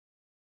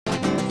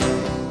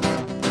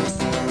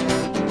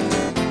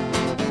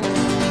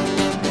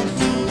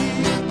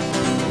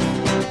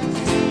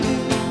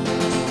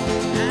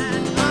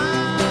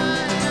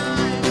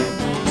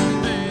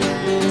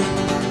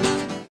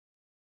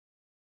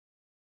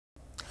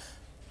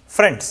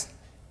Friends,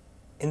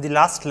 in the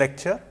last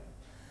lecture,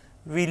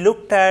 we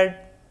looked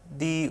at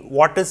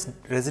what is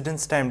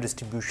residence time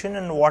distribution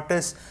and what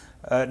is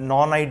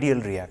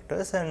non-ideal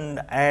reactors,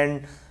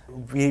 and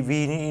we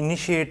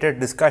initiated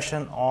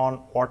discussion on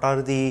what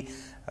are the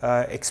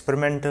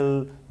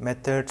experimental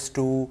methods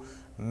to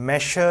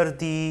measure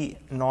the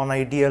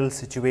non-ideal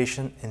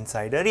situation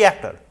inside a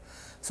reactor.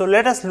 So,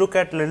 let us look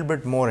at a little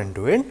bit more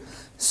into it.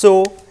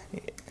 So,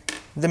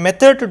 the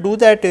method to do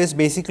that is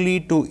basically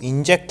to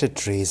inject a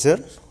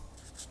tracer.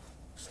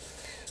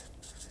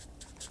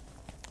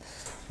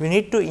 We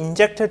need to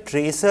inject a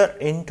tracer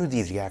into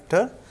the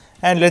reactor,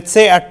 and let us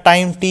say at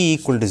time t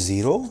equal to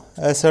 0,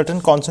 a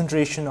certain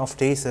concentration of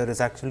tracer is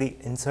actually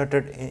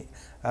injected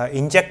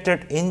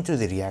into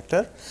the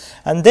reactor,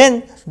 and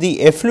then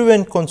the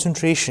effluent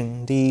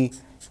concentration, the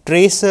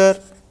tracer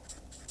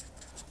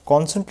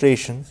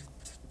concentration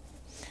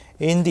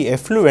in the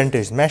effluent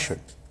is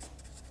measured.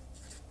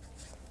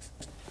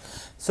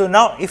 So,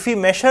 now if we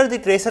measure the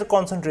tracer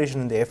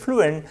concentration in the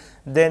effluent,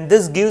 then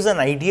this gives an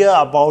idea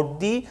about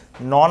the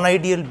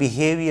non-ideal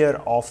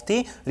behavior of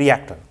the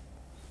reactor.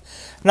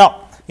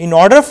 Now, in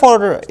order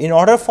for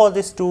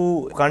this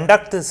to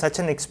conduct such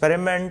an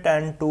experiment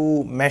and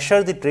to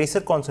measure the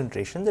tracer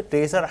concentration, the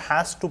tracer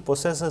has to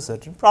possess a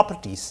certain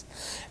properties,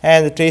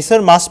 and the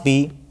tracer must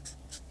be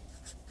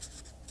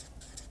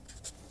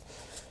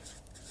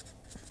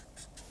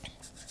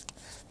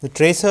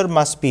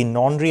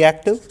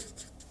non-reactive.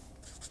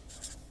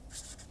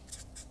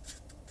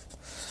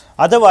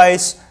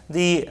 Otherwise,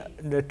 the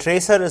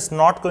tracer is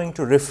not going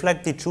to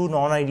reflect the true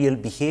non-ideal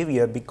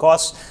behavior,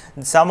 because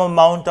some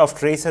amount of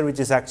tracer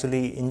which is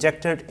actually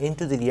injected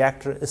into the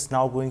reactor is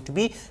now going to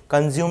be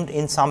consumed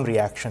in some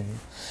reaction,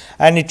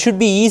 and it should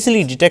be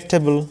easily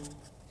detectable .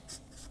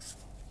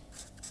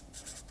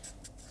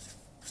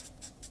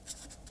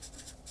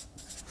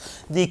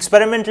 The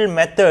experimental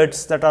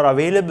methods that are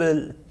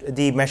available,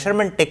 the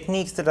measurement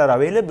techniques that are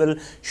available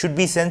should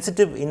be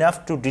sensitive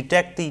enough to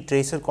detect the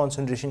tracer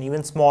concentration,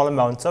 even small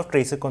amounts of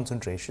tracer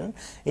concentration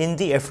in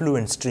the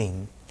effluent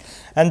stream.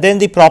 And then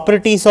the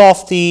properties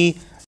of the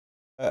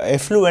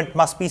effluent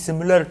must be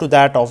similar to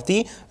that of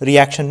the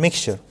reaction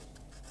mixture.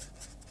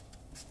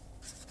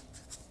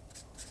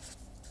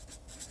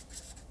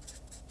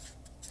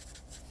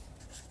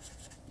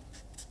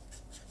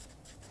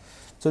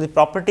 So, the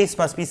properties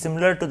must be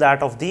similar to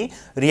that of the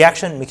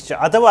reaction mixture,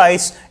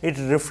 otherwise it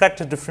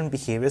reflects a different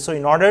behavior. So,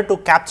 in order to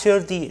capture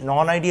the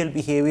non-ideal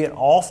behavior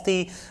of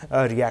the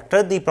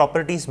reactor, the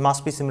properties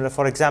must be similar,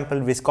 for example,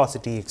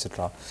 viscosity,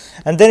 etc.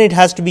 And then it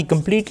has to be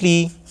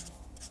completely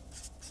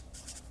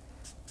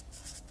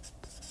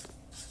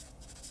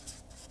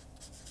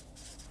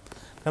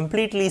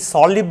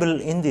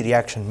soluble in the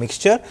reaction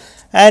mixture,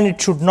 and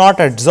it should not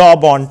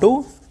adsorb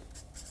onto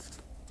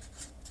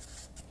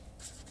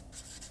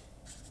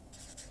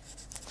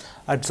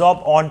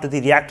the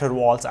reactor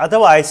walls,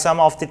 otherwise some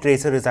of the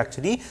tracer is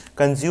actually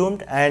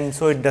consumed, and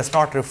so it does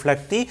not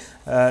reflect the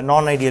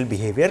non-ideal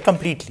behavior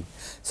completely.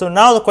 So,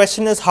 now the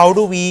question is, how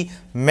do we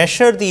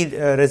measure the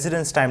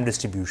residence time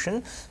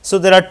distribution? So,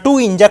 there are two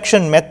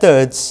injection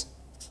methods .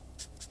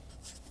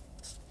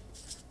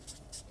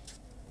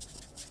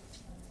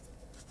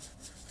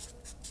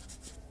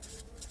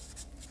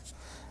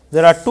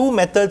 There are two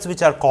methods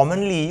which are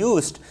commonly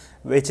used,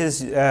 which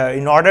is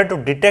in order to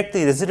detect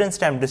the residence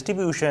time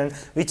distribution,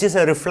 which is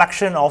a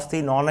reflection of the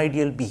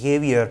non-ideal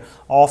behavior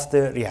of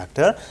the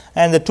reactor,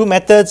 and the two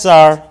methods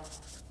are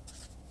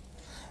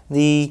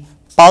the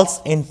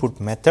pulse input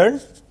method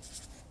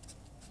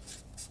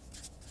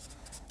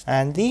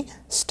and the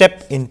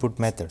step input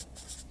method.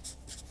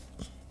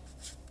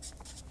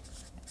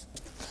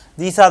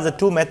 These are the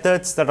two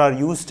methods that are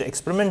used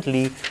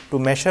experimentally to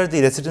measure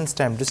the residence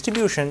time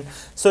distribution.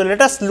 So,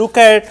 let us look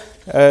at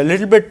a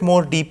little bit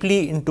more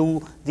deeply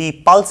into the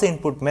pulse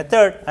input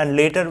method, and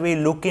later we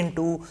look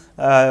into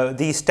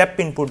the step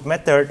input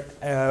method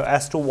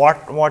as to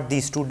what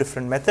these two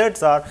different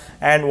methods are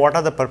and what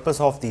are the purpose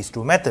of these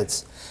two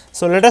methods.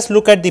 So, let us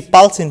look at the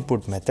pulse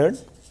input method.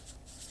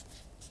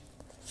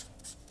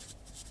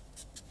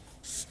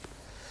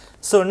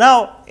 So,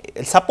 now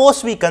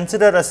suppose we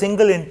consider a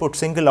single input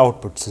single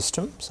output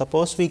system.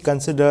 Suppose we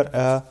consider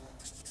a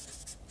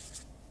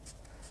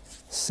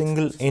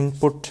single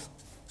input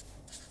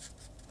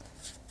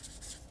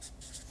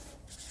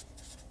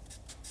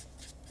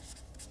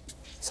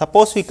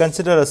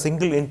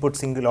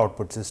single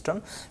output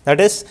system,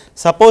 that is,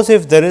 suppose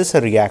if there is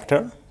a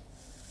reactor,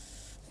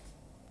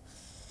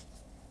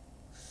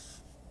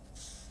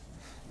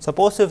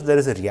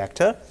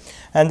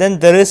 and then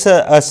there is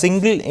a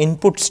single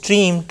input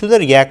stream to the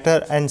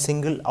reactor and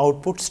single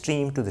output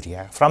stream to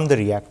the from the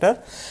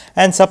reactor,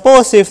 and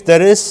suppose if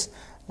there is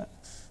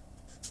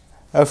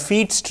a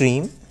feed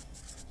stream,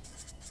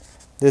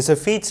 there is a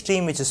feed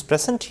stream which is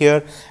present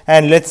here,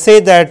 and let us say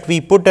that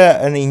we put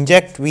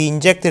we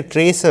inject the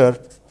tracer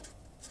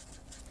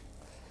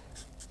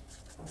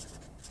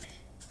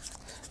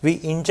we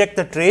inject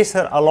the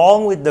tracer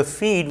along with the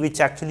feed which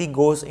actually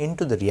goes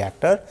into the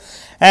reactor,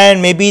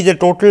 and maybe the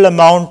total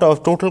amount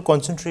of total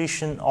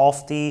concentration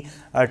of the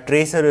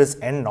tracer is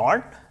N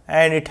naught,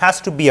 and it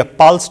has to be a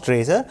pulse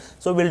tracer.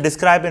 So, we will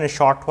describe in a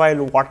short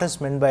while what is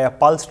meant by a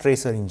pulse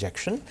tracer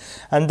injection.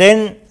 And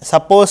then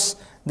suppose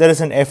there is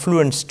an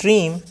effluent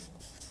stream,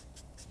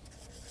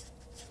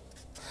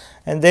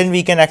 and then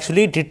we can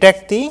actually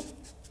detect the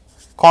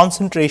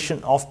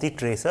concentration of the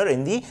tracer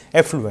in the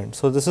effluent.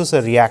 So, this is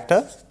a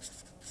reactor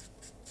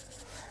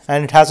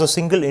and it has a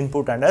single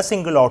input and a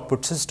single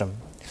output system.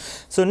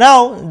 So,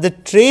 now the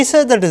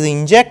tracer that is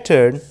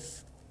injected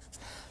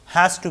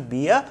has to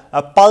be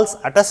a pulse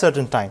at a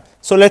certain time.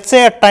 So, let us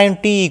say at time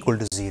t equal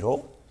to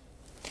 0,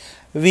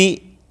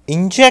 we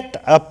inject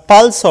a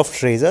pulse of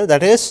tracer,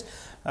 that is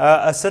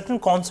a certain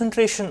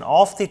concentration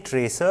of the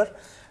tracer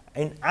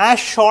in as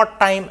short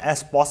time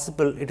as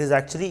possible, it is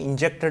actually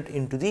injected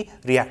into the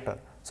reactor.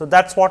 So,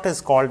 that is what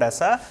is called as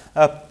a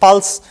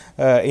pulse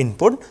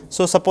input.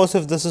 So, suppose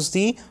if this is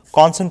the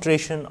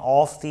concentration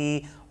of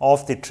the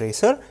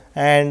tracer,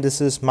 and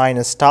this is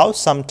minus tau,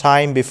 some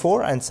time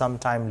before and some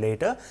time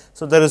later.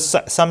 So, there is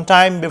some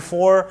time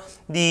before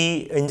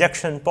the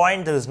injection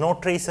point, there is no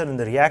tracer in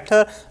the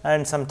reactor,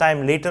 and some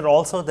time later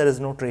also there is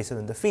no tracer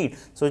in the feed.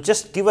 So,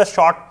 just give a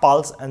short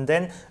pulse and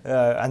then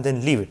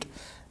leave it.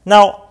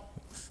 Now,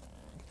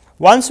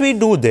 once we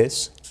do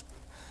this,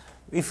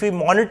 if we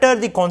monitor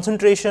the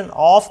concentration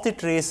of the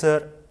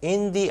tracer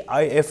in the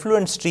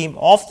effluent stream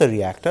of the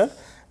reactor,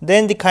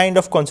 then the kind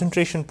of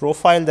concentration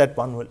profile that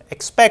one will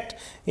expect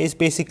is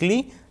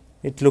basically,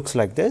 it looks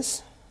like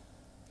this.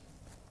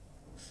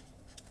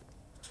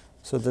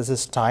 So, this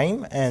is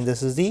time and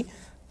this is the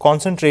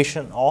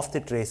concentration of the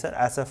tracer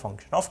as a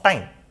function of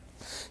time.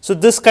 So,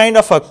 this kind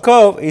of a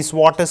curve is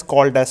what is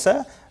called as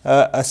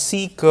a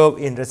C curve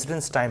in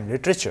residence time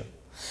literature.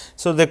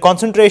 So, the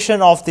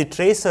concentration of the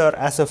tracer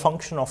as a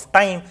function of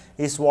time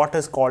is what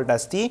is called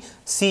as the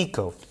C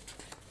curve.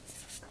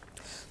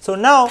 So,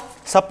 now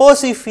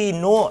suppose if we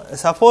know,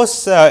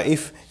 suppose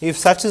if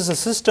such is a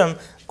system,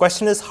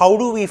 question is how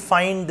do we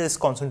find this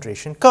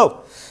concentration curve.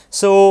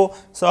 So,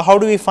 how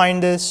do we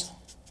find this?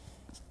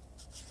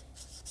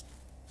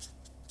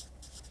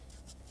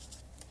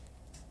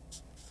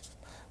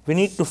 We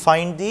need to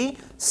find the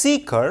C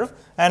curve,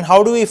 and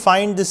how do we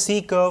find the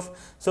C curve?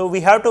 So,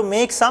 we have to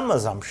make some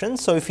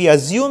assumptions. So, if we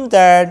assume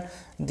that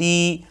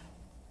the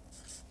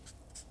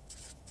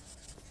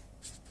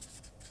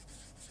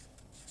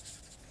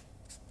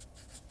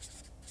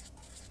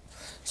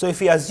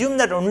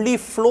only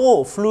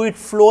fluid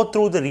flow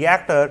through the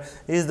reactor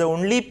is the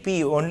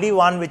only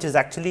one which is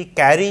actually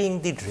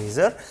carrying the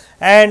tracer,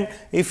 and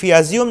if we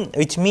assume,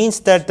 which means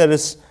that there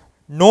is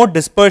no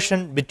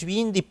dispersion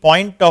between the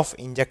point of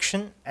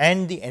injection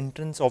and the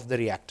entrance of the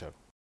reactor.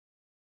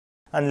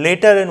 And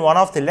later in one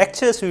of the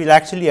lectures, we will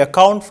actually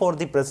account for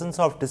the presence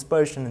of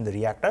dispersion in the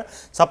reactor.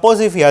 Suppose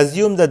if we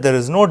assume that there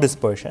is no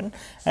dispersion,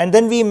 and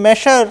then we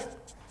measure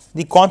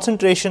the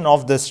concentration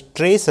of this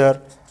tracer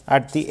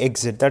at the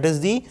exit, that is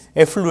the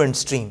effluent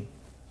stream.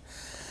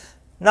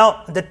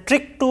 Now, the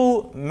trick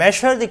to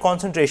measure the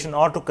concentration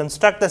or to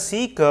construct the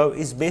C curve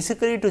is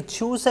basically to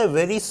choose a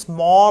very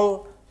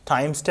small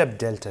time step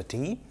delta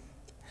t,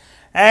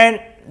 and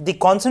the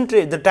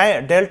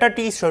delta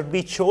t should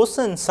be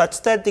chosen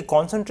such that the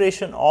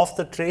concentration of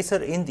the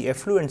tracer in the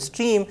effluent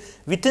stream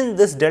within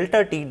this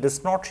delta t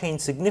does not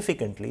change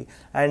significantly,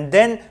 and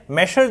then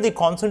measure the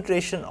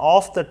concentration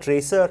of the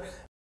tracer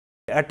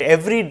at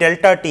every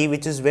delta t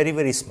which is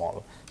very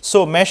small.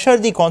 So, measure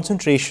the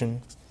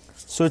concentration.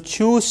 So,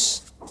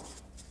 choose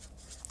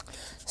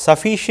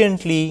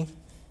sufficiently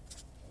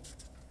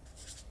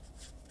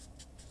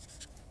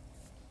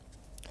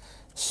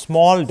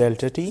small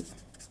delta t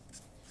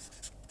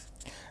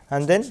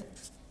and then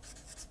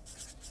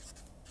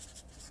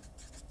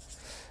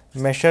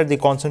measure the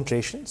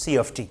concentration C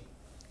of t.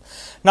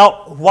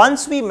 Now,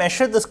 once we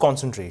measure this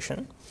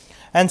concentration,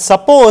 and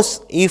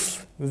suppose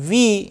if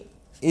V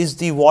is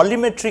the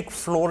volumetric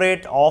flow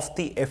rate of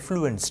the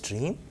effluent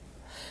stream,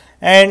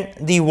 and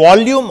the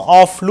volume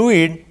of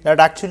fluid that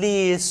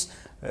actually is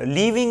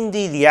leaving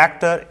the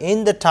reactor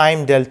in the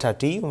time delta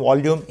t,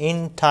 volume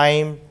in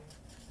time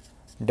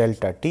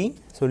delta t.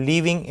 So,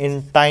 leaving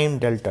in time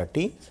delta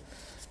t.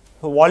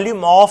 So,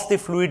 volume of the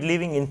fluid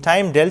leaving in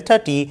time delta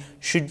t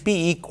should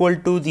be equal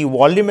to the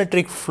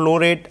volumetric flow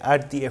rate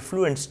at the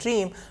effluent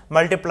stream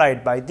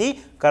multiplied by the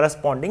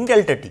corresponding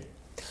delta t.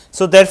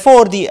 So,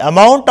 therefore, the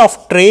amount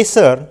of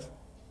tracer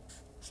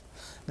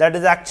that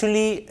is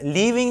actually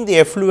leaving the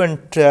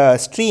effluent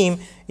stream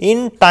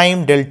in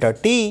time delta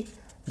t,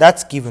 that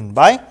is given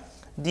by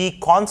the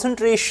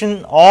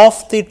concentration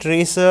of the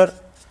tracer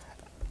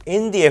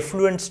in the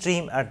effluent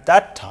stream at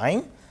that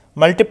time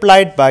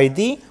multiplied by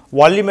the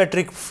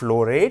volumetric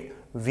flow rate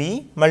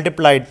V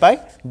multiplied by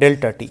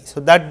delta t. So,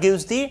 that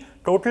gives the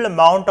total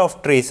amount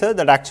of tracer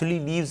that actually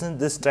leaves in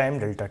this time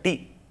delta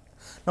t.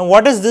 Now,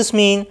 what does this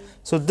mean?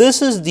 So,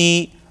 this is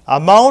the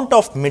amount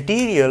of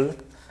material,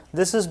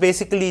 this is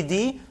basically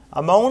the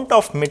amount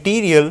of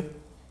material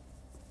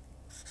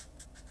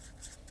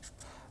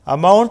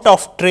amount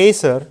of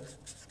tracer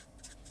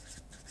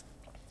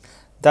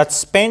that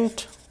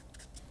spent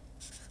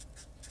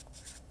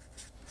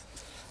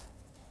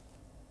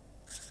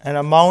an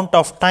amount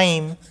of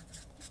time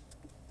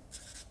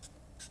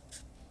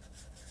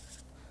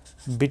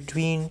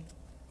between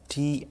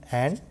t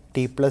and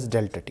t plus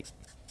delta t.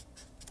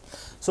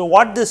 So,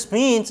 what this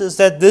means is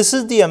that this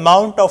is the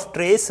amount of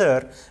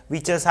tracer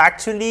which has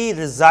actually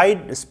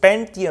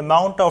spent the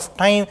amount of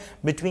time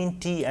between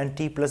t and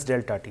t plus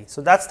delta t.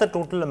 So, that is the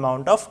total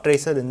amount of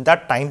tracer in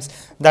that times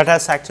that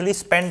has actually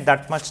spent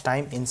that much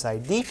time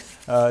inside the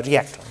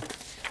reactor.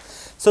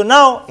 So,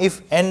 now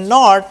if N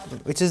naught,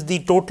 which is the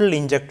total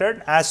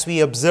injected as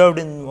we observed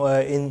in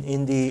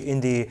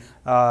the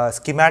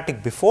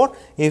schematic before,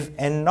 if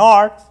N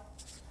naught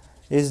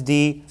is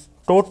the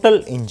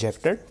total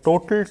injected,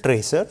 total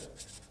tracer.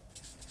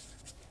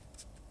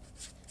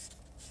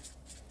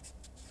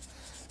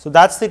 So,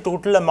 that is the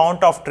total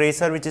amount of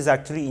tracer which is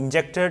actually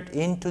injected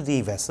into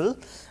the vessel.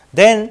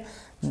 Then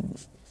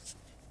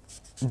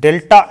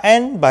delta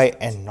n by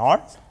N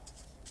naught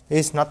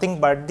is nothing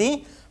but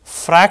the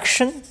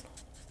fraction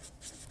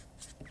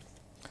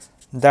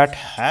that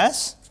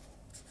has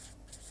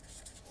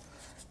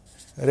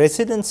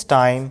residence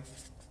time.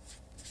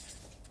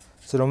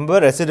 So, remember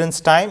residence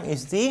time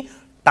is the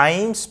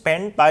time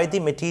spent by the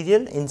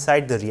material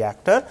inside the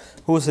reactor,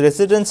 whose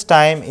residence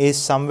time is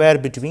somewhere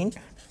between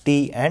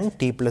t and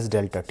t plus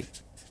delta t.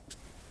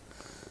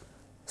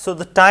 So,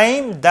 the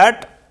time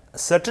that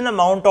certain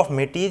amount of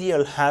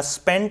material has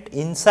spent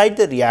inside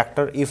the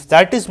reactor, if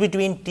that is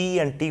between t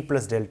and t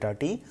plus delta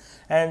t,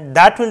 and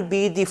that will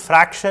be the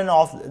fraction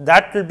of,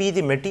 that will be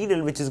the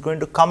material which is going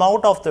to come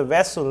out of the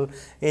vessel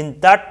in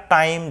that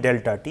time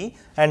delta t,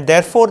 and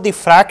therefore, the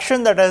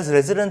fraction that has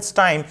residence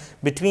time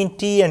between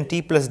t and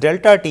t plus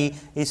delta t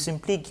is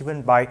simply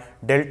given by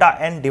delta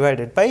n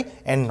divided by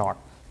N naught,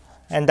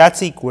 and that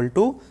is equal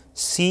to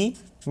C,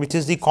 which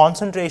is the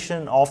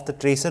concentration of the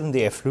tracer in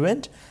the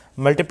effluent,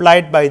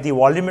 multiplied by the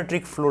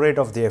volumetric flow rate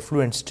of the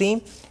effluent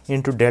stream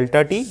into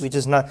delta t, which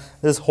is not,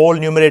 this whole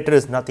numerator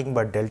is nothing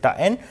but delta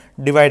n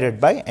divided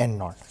by N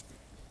naught.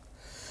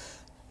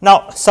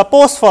 Now,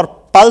 suppose for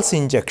pulse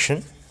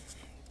injection,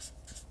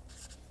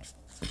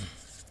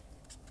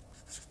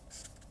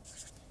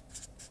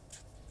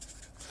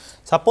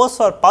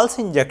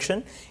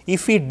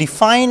 if we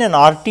define an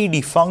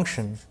RTD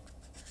function,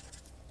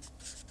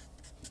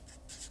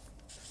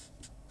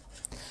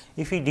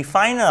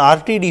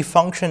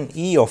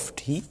 E of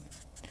t,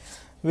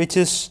 which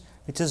is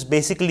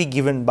basically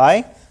given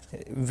by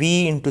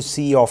V into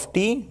C of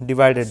t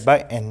divided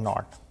by N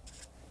naught.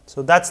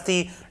 So, that is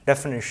the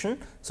definition.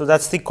 So, that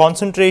is the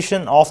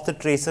concentration of the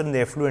tracer in the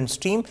effluent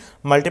stream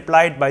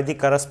multiplied by the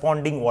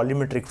corresponding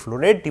volumetric flow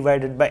rate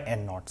divided by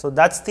N naught. So,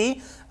 that is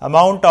the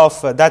amount of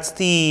that is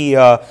the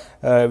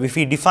if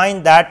we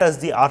define that as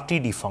the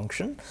RTD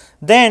function,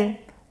 then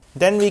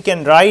we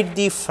can write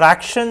the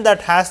fraction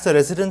that has the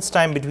residence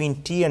time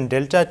between t and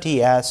delta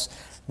t as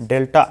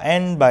delta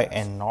n by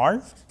N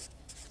naught,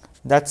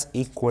 that is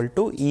equal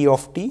to E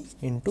of t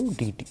into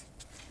dt.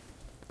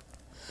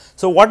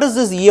 So, what does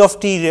this E of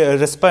t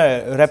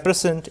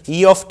represent?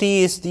 E of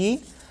t is the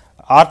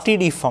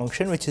RTD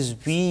function, which is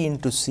V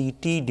into C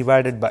t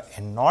divided by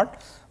N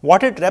naught.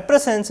 What it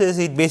represents is,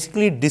 it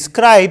basically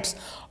describes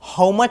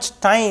how much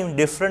time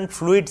different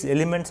fluids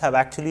elements have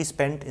actually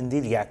spent in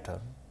the reactor.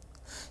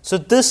 So,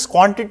 this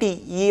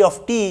quantity E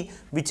of t,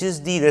 which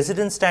is the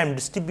residence time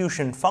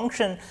distribution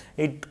function,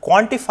 it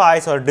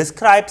quantifies or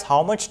describes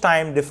how much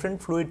time different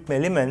fluid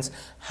elements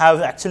have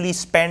actually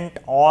spent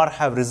or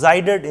have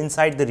resided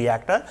inside the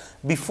reactor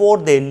before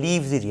they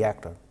leave the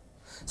reactor.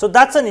 So,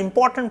 that is an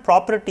important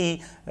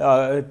property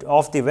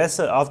of the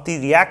vessel of the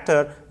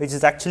reactor, which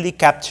is actually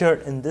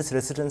captured in this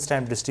residence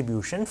time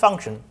distribution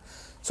function.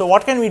 So,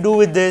 what can we do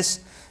with this?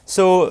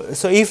 So,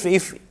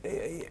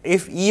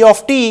 if E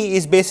of t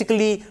is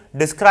basically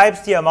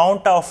describes the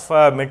amount of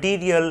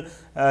material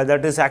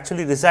that is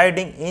actually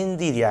residing in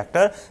the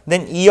reactor,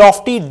 then E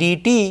of t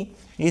dt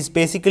is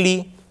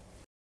basically,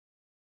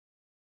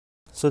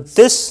 so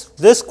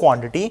this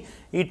quantity,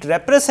 it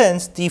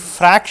represents the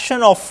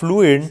fraction of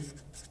fluid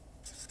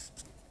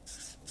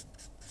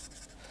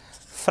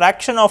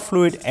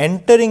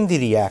entering the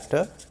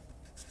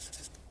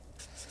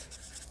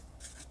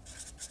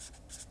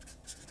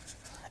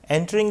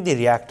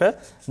reactor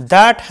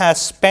that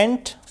has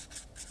spent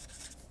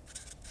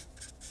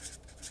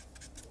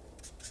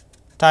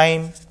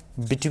time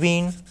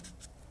between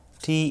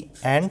t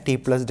and t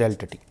plus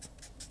delta t.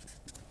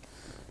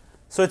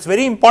 So, it is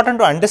very important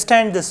to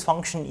understand this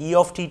function E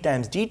of t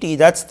times dt,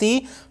 that is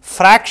the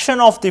fraction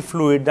of the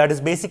fluid, that is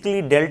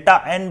basically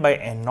delta n by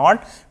N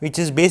naught, which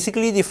is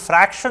basically the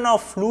fraction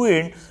of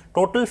fluid,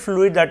 total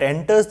fluid that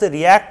enters the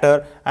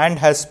reactor and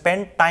has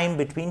spent time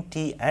between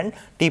t and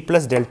t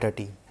plus delta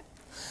t.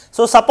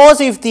 So, suppose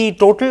if the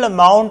total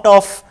amount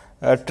of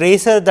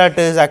tracer that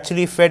is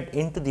actually fed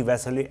into the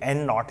vessel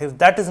N naught, if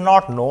that is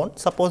not known,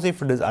 suppose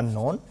if it is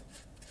unknown,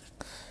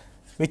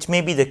 which may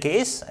be the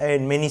case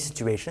in many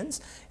situations,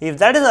 if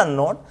that is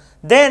unknown,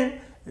 then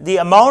the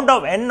amount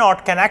of N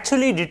naught can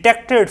actually be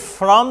detected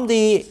from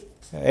the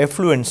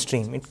effluent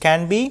stream. It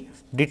can be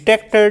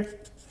detected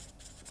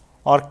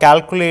or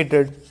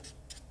calculated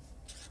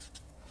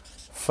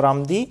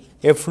from the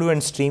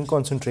effluent stream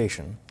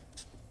concentration,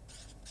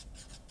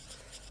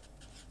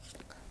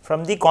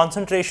 from the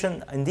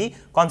concentration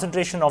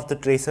of the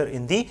tracer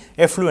in the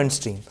effluent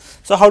stream.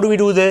 So, how do we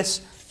do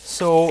this?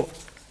 So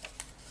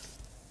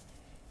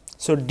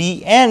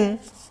dN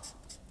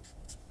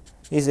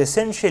is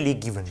essentially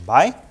given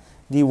by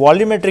the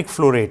volumetric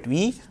flow rate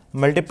V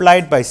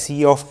multiplied by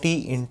C of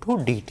t into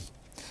dt.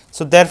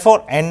 So,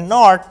 therefore, N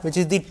naught, which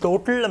is the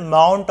total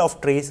amount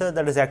of tracer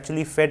that is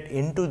actually fed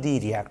into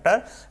the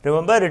reactor.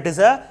 Remember, it is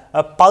a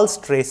pulse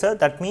tracer.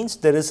 That means,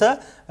 there is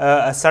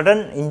a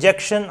sudden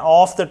injection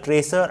of the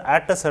tracer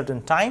at a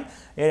certain time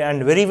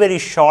and very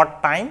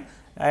short time,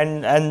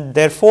 and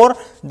therefore,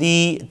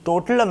 the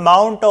total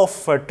amount of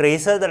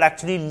tracer that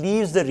actually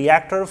leaves the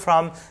reactor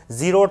from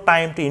 0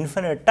 time to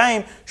infinite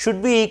time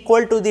should be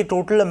equal to the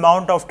total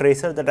amount of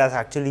tracer that has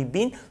actually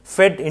been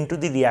fed into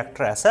the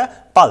reactor as a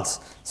pulse.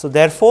 So,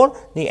 therefore,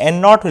 the N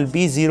naught will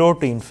be 0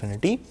 to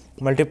infinity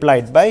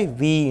multiplied by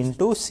V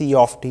into C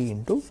of t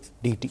into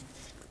dt.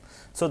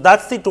 So,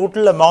 that is the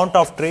total amount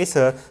of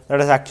tracer that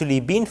has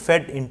actually been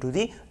fed into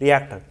the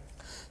reactor.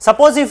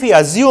 Suppose if we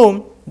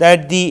assume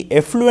that the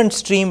effluent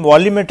stream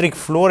volumetric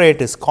flow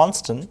rate is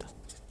constant,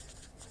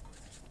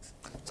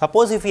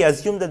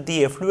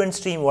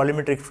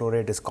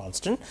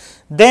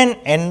 then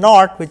N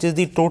naught, which is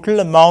the total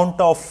amount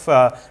of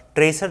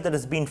tracer that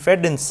has been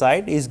fed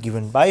inside, is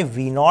given by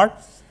V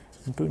naught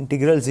into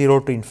integral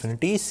 0 to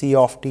infinity C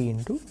of t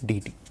into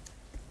dt.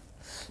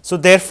 So,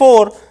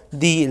 therefore,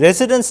 the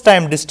residence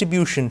time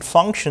distribution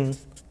function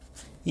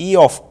E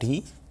of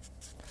t,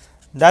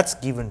 that is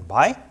given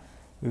by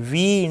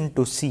V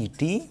into C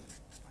t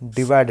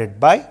divided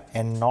by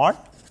N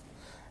naught,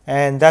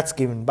 and that is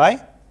given by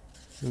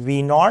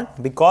V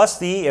naught, because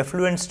the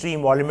effluent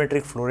stream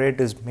volumetric flow rate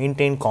is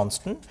maintained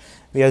constant.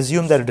 We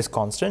assume that it is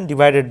constant,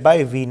 divided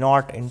by V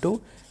naught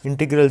into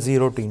integral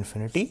 0 to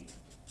infinity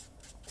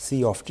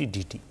C of t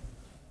dt.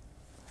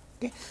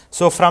 Okay.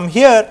 So, from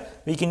here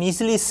we can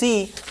easily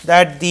see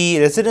that the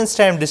residence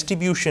time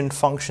distribution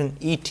function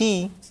E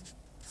t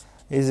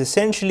is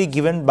essentially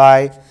given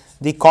by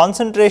the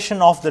concentration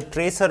of the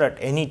tracer at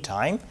any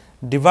time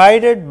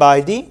divided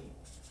by the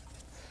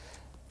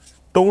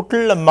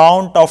total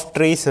amount of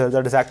tracer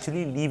that is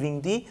actually leaving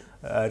the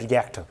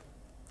reactor,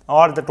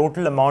 or the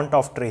total amount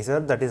of tracer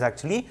that is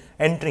actually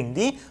entering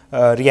the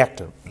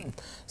reactor.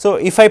 So,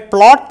 if I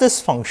plot this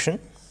function,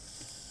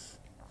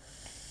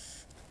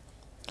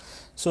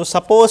 so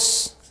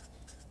suppose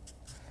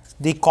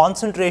the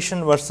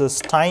concentration versus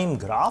time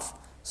graph.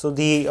 So,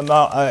 the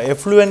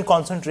effluent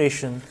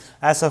concentration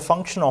as a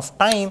function of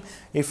time,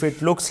 if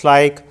it looks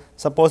like,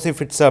 suppose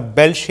if it is a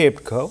bell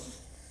shaped curve,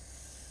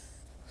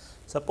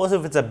 so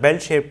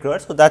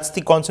that is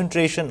the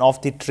concentration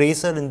of the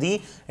tracer in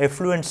the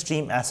effluent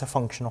stream as a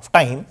function of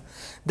time.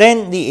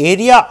 Then the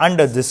area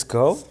under this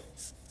curve,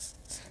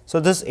 so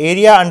this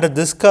area under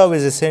this curve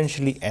is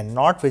essentially N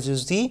naught, which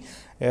is the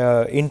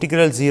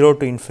integral 0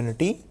 to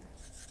infinity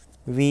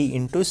V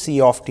into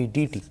C of t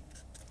dt.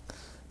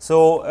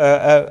 So,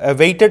 a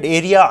weighted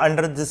area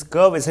under this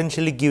curve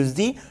essentially gives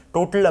the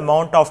total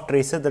amount of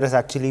tracer that has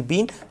actually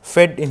been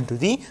fed into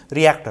the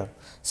reactor.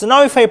 So,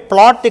 now if I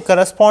plot the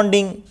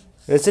corresponding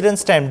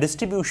residence time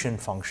distribution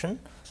function,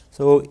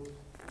 so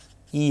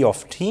E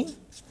of t,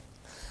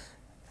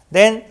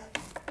 then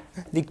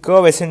the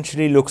curve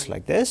essentially looks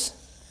like this,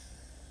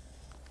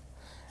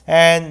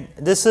 and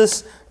this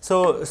is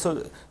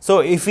so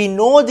if we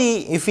know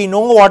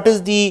what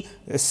is the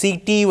C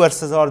t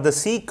versus or the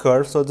C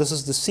curve. So, this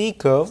is the C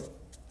curve.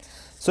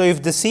 So,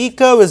 if the C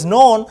curve is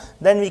known,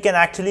 then we can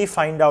actually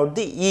find out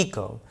the E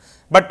curve.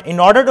 But in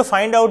order to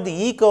find out the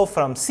E curve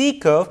from C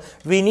curve,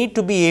 we need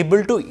to be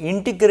able to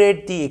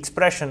integrate the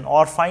expression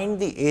or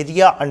find the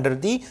area under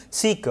the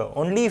C curve.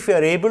 Only if we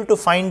are able to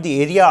find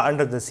the area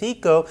under the C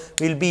curve,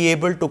 we will be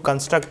able to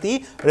construct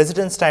the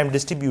residence time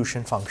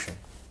distribution function.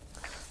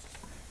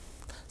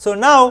 So,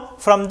 now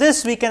from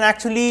this we can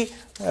actually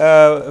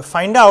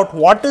find out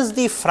what is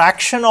the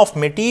fraction of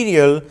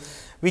material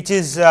which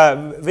is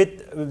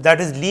that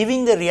is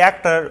leaving the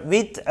reactor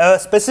with a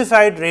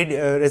specified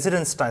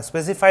residence time,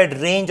 specified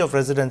range of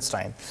residence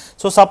time.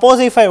 So,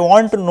 suppose if I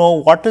want to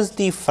know what is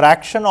the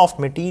fraction of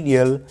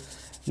material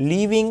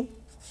leaving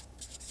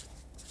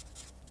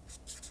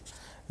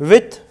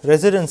with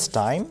residence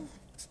time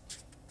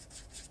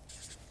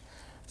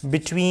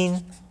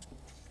between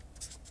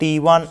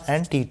T1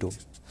 and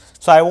T2.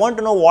 So, I want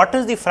to know what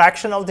is the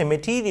fraction of the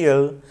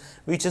material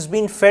which has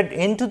been fed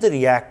into the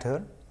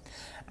reactor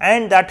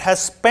and that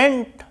has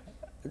spent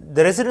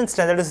the residence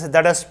time,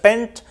 that has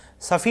spent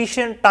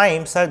sufficient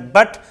time,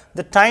 but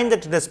the time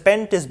that it has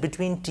spent is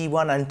between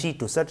T1 and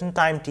T2, certain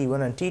time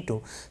T1 and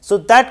T2. So,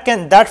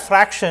 that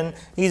fraction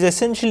is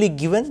essentially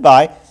given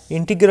by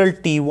integral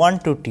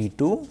T1 to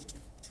T2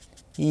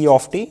 E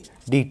of t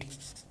dt.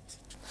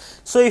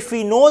 So, if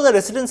we know the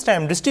residence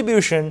time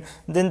distribution,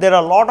 then there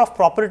are a lot of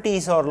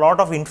properties or a lot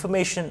of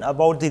information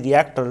about the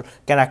reactor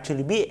can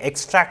actually be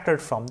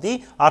extracted from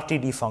the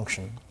RTD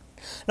function.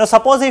 Now,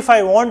 suppose if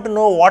I want to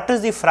know what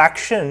is the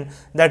fraction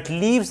that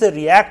leaves the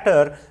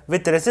reactor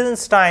with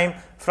residence time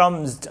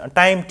from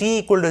time t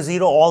equal to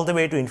 0 all the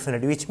way to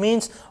infinity, which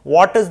means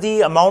what is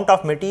the amount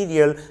of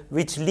material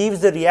which leaves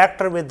the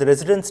reactor with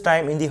residence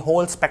time in the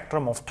whole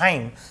spectrum of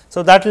time.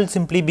 So, that will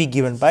simply be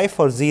given by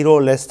for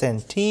 0 less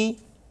than t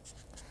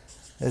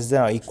less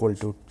than or equal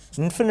to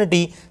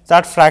infinity,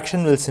 that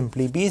fraction will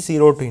simply be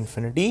 0 to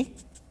infinity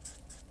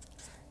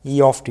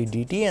E of t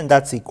dt, and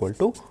that is equal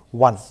to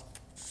 1.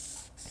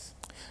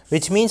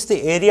 Which means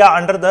the area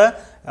under the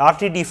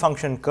RTD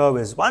function curve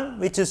is 1,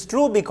 which is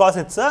true because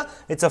it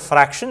is a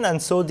fraction,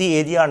 and so the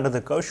area under the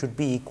curve should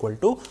be equal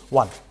to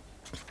 1.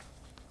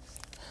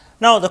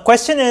 Now, the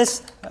question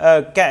is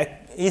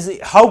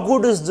how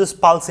good is this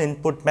pulse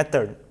input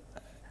method?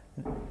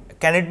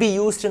 Can it be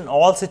used in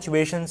all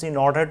situations in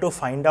order to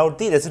find out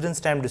the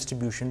residence time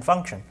distribution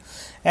function?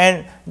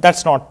 And that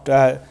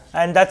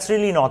is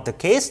really not the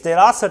case. There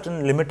are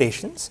certain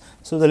limitations.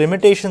 So, the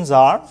limitations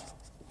are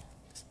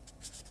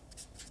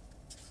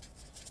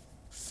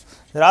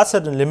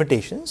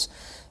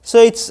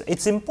So, it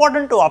is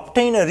important to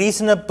obtain a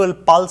reasonable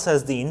pulse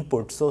as the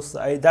input. So,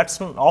 that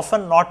is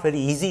often not very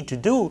easy to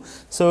do.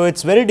 So, it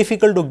is very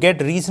difficult to get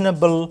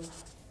reasonable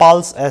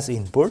pulse as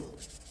input.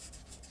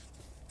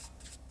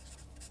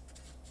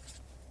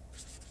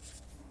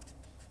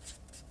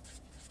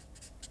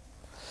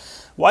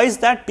 Why is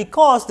that?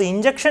 Because the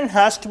injection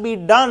has to be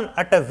done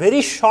at a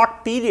very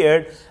short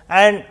period,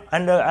 and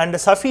a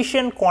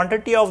sufficient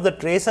quantity of the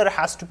tracer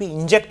has to be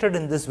injected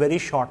in this very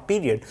short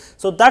period.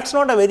 So, that is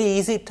not a very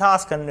easy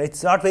task, and it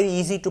is not very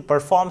easy to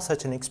perform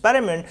such an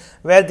experiment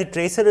where the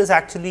tracer is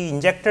actually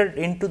injected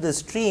into the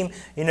stream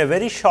in a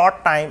very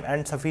short time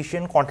and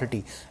sufficient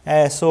quantity.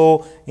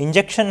 So,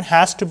 injection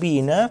has to be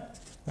in a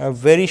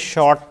very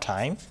short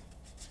time.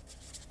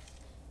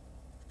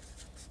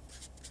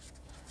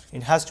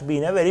 It has to be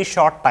in a very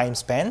short time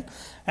span,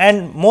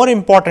 and more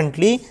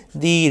importantly,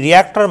 the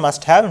reactor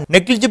must have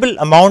negligible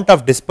amount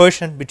of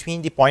dispersion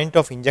between the point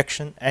of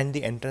injection and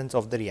the entrance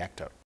of the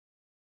reactor,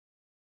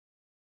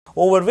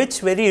 over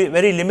which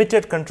very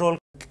limited control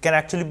can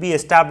actually be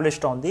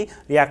established on the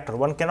reactor.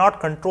 One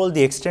cannot control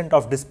the extent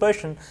of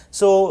dispersion.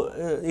 So,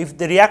 if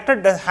the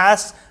reactor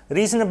has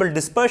reasonable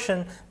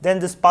dispersion, then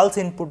this pulse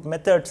input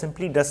method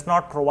simply does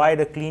not provide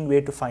a clean way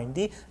to find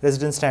the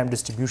residence time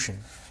distribution.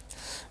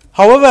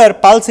 However,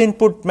 pulse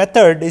input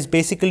method is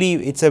basically,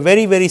 it is a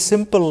very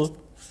simple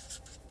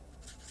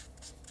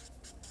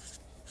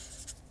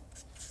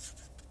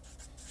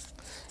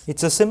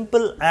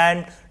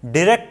and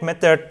direct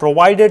method,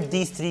 provided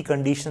these three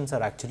conditions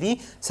are actually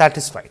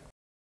satisfied.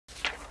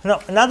 Now,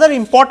 another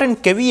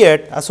important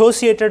caveat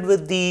associated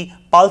with the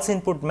pulse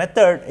input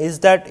method is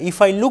that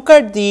if I look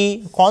at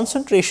the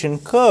concentration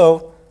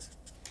curve,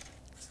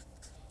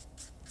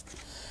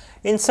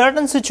 in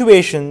certain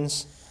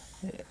situations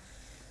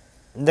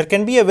there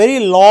can be a very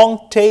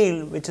long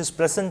tail which is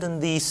present in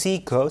the C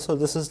curve. So,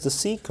 this is the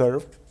C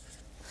curve.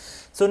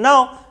 So,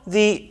 now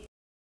the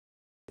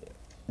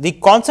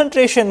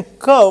concentration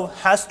curve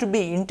has to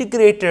be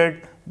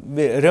integrated.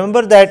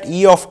 Remember that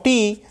E of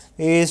t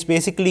is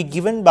basically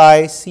given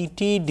by C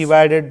t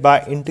divided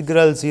by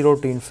integral 0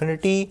 to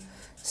infinity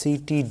C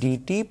t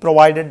dt,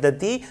 provided that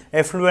the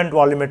effluent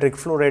volumetric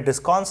flow rate is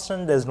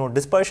constant, there is no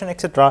dispersion,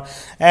 etc.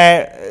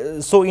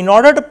 So, in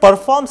order to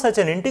perform such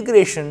an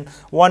integration,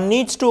 one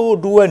needs to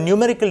do a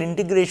numerical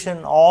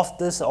integration of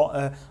this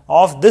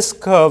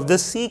curve,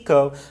 this C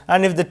curve,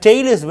 and if the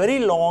tail is very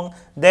long,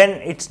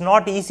 then it is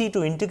not easy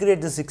to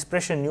integrate this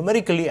expression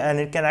numerically,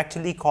 and it can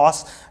actually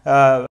cause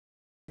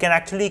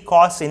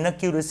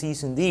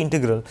inaccuracies in the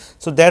integral.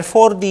 So,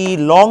 therefore, the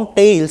long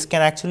tails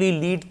can actually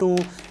lead to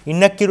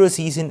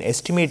inaccuracies in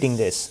estimating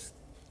this.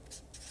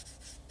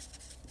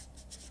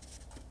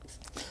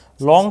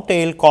 Long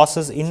tail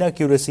causes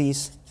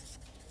inaccuracies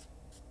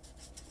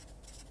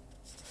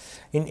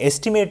in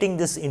estimating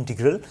this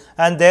integral,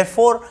 and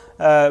therefore,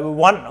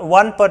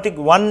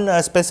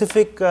 one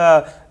specific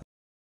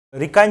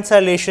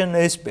reconciliation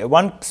is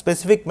one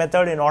specific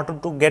method in order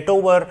to get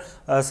over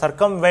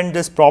circumvent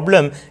this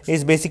problem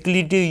is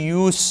basically to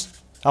use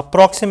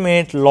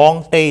approximate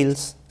long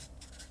tails.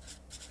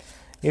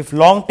 If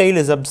long tail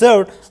is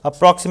observed,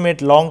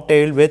 approximate long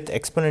tail with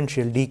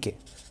exponential decay.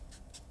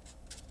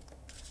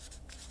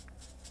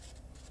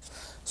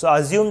 So,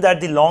 assume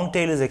that the long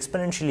tail is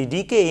exponentially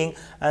decaying,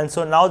 and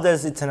so now it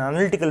is an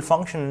analytical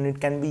function, and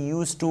it can be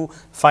used to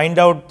find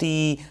out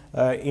the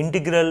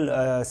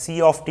integral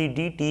C of t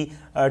dt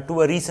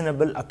to a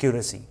reasonable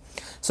accuracy.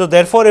 So,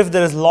 therefore, if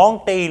there is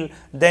long tail,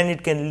 then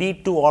it can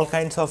lead to all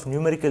kinds of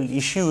numerical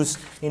issues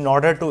in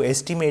order to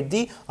estimate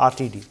the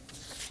RTD.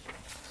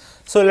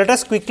 So, let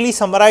us quickly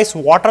summarize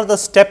what are the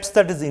steps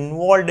that is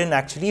involved in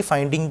actually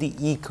finding the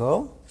E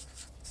curve.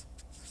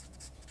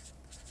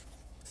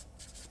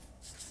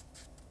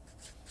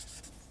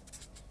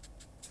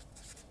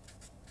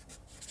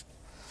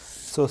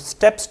 So,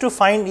 steps to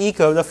find E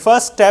curve, the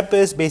first step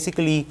is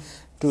basically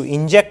to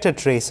inject a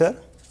tracer.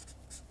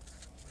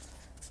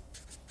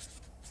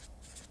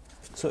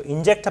 So,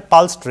 inject a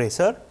pulse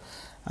tracer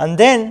and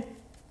then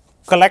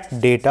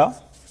collect data,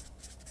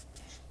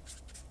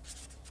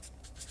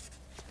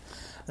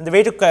 and the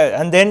way to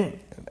and then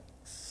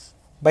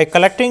by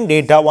collecting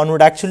data one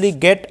would actually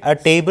get a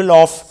table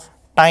of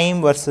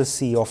time versus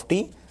C of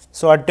t.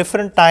 So, at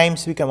different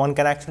times one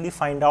can actually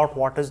find out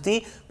what is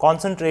the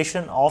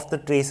concentration of the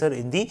tracer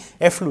in the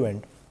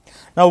effluent.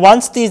 Now,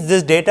 once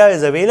this data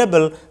is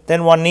available,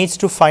 then one needs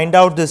to find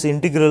out this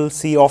integral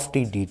C of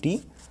t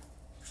dt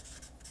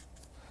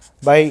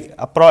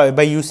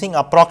by using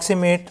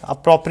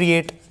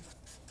appropriate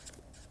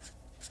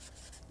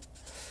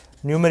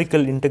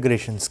numerical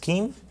integration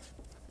scheme.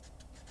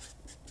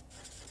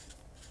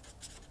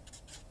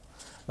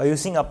 By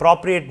using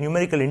appropriate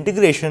numerical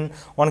integration,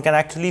 one can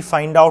actually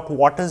find out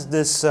what is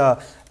this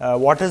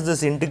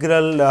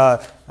integral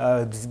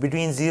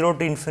between 0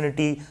 to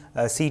infinity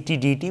Ct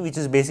dt, which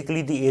is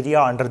basically the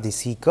area under the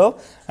C curve,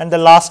 and the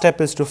last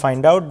step is to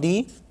find out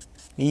the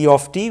E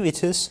of t,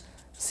 which is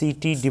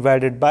Ct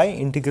divided by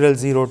integral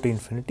 0 to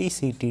infinity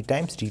Ct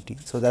times dt.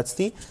 So, that is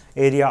the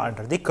area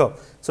under the curve.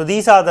 So,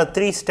 these are the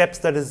three steps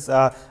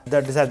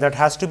that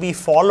has to be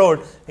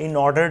followed in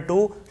order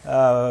to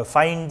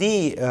find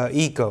the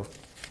E curve.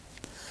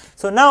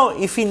 So, now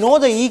if we know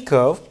the E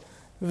curve,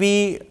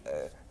 we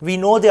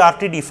know the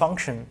RTD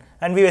function,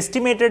 and we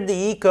estimated the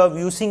E curve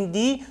using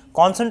the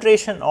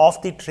concentration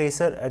of the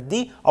tracer at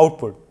the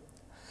output.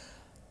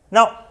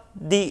 Now,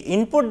 the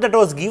input that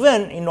was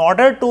given in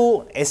order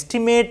to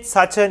estimate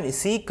such an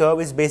C curve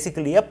is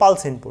basically a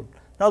pulse input.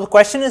 Now, the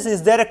question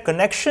is there a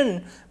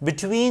connection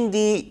between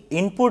the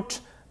input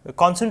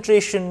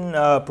concentration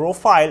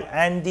profile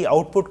and the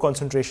output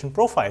concentration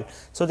profile?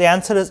 So, the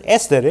answer is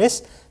yes, there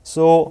is.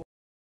 So,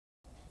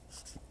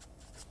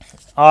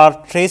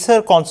 our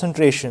tracer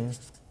concentrations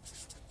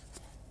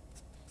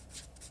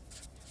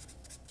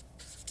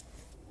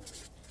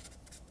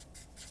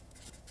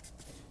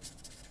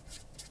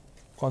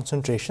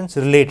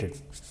related.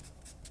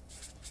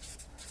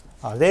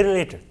 Are they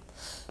related?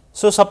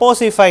 So,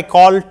 suppose if I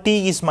call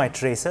T is my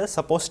tracer,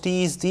 suppose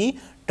T is the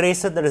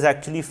tracer that is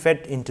actually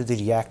fed into the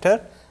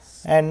reactor,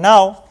 and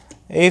now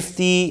if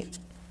the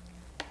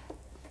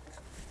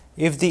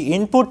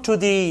input to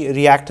the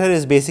reactor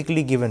is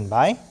basically given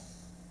by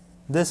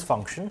this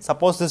function,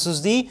 suppose this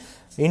is the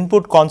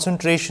input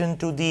concentration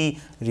to the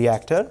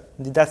reactor,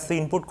 that is the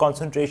input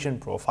concentration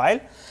profile,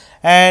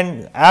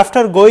 and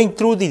after going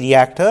through the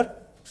reactor,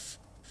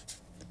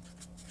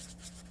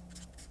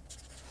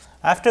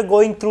 the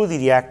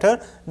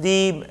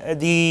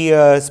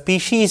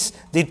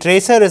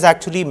tracer is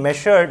actually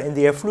measured in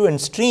the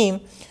effluent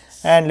stream,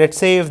 and let us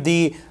say if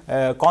the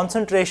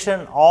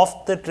concentration of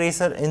the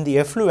tracer in the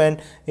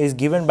effluent is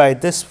given by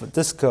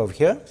this curve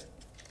here.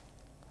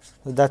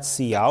 So, that is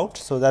C out.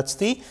 So, that is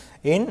the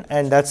in,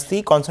 and that is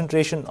the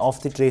concentration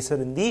of the tracer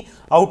in the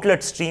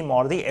outlet stream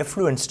or the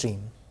effluent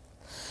stream.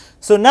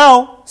 So,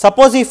 now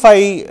suppose if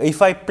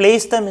I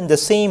place them in the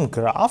same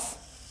graph.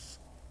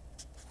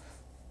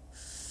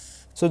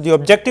 So, the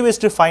objective is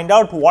to find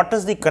out what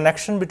is the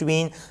connection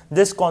between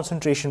this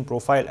concentration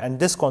profile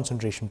and this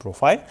concentration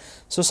profile.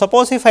 So,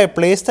 suppose if I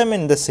place them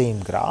in the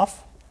same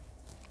graph,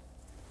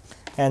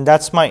 and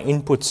that is my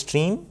input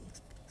stream,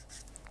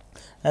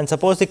 and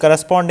suppose the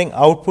corresponding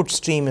output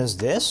stream is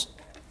this.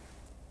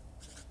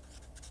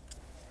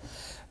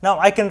 Now,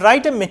 I can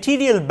write a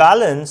material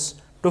balance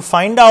to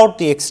find out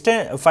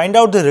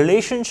the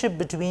relationship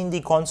between the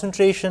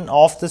concentration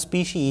of the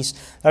species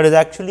that is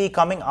actually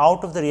coming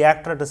out of the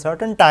reactor at a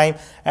certain time,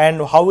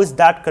 and how is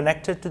that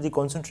connected to the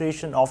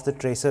concentration of the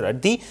tracer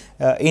at the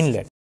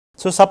inlet.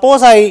 So,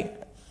 suppose I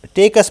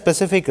take a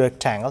specific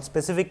rectangle,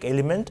 specific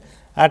element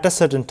at a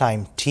certain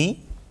time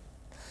t,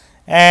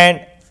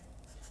 and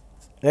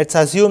let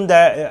us assume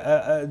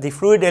that the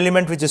fluid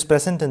element which is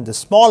present in the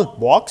small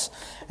box,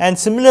 and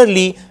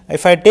similarly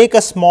if I take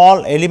a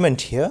small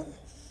element here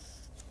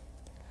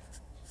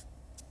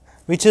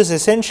which is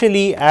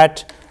essentially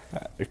at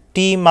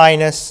t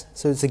minus.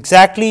 So, it is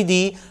exactly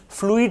the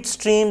fluid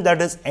stream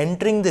that is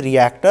entering the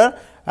reactor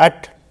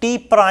at t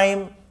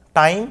prime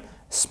time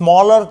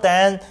smaller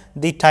than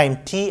the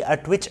time t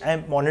at which I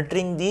am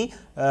monitoring the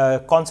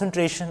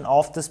concentration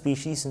of the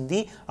species in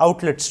the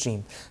outlet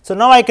stream. So,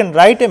 now I can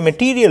write a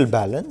material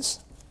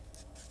balance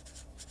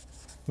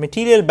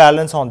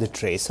on the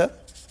tracer.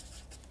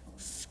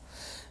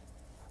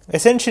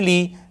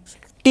 Essentially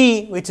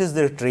T, which is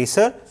the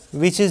tracer,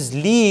 which is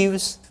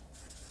leaves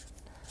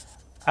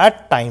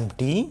at time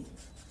t,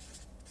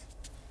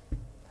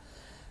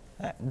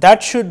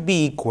 that should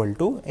be equal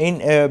to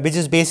which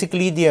is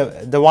basically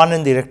the one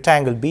in the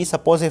rectangle B.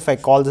 Suppose if I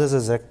call this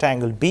as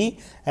rectangle B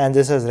and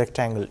this as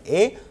rectangle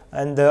A,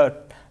 and the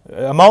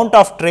amount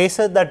of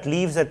tracer that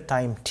leaves at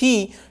time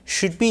t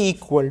should be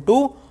equal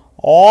to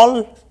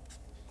all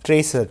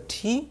tracer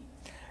t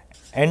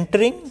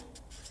entering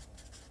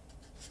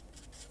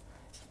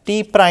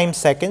t prime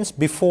seconds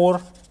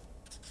before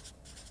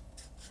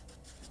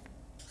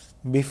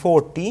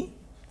before t,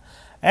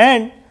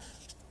 and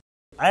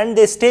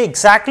they stay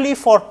exactly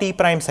for t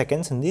prime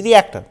seconds in the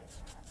reactor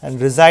and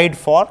reside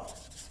for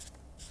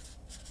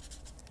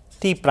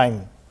t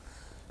prime.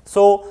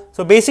 So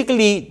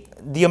basically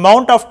the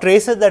amount of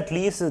tracer that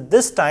leaves at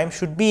this time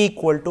should be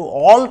equal to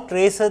all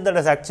tracer that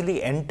has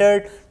actually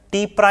entered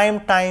t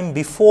prime time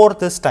before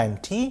this time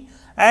t,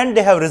 and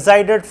they have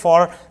resided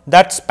for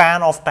that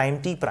span of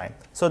time t prime.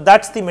 So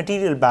that is the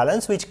material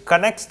balance which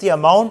connects the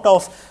amount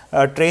of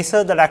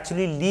tracer that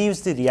actually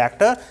leaves the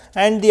reactor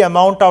and the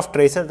amount of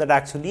tracer that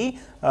actually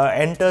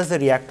enters the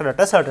reactor at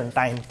a certain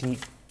time t.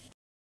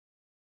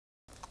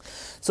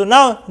 So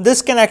now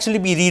this can actually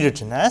be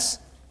rewritten as,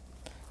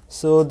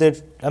 so the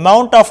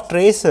amount of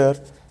tracer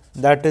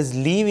that is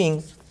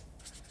leaving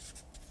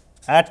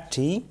at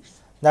t,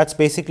 that is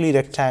basically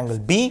rectangle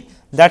B,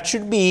 that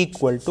should be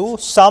equal to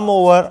sum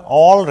over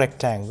all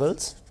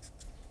rectangles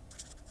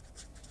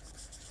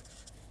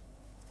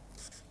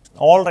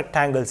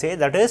A,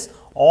 that is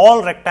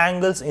all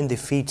rectangles in the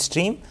feed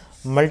stream,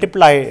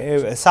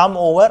 multiply sum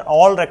over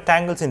all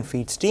rectangles in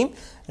feed stream,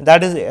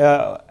 that is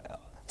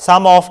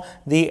sum of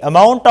the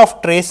amount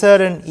of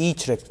tracer in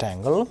each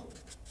rectangle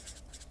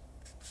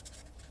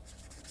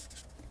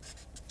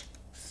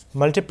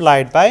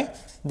multiplied by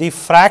the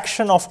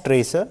fraction of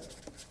tracer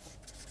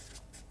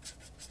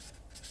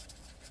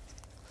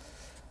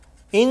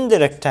in the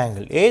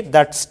rectangle A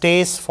that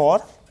stays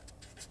for,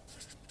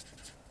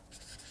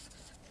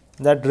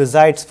 that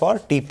resides for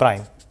t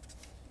prime.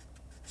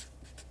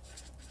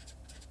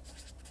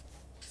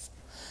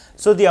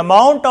 So the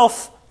amount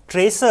of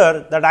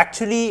tracer that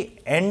actually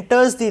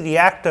enters the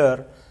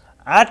reactor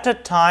at a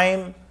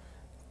time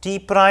t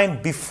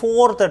prime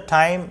before the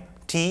time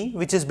t,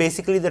 which is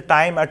basically the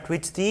time at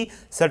which the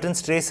certain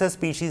tracer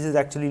species is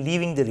actually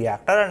leaving the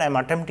reactor, and I am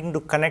attempting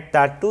to connect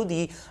that to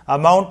the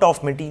amount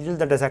of material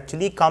that has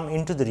actually come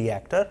into the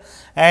reactor.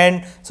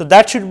 And so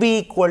that should be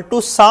equal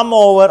to sum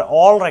over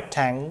all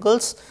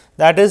rectangles,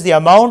 that is the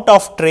amount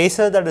of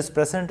tracer that is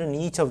present in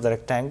each of the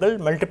rectangle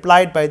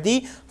multiplied by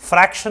the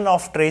fraction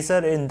of tracer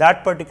in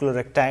that particular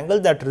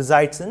rectangle that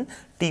resides in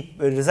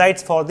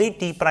resides for the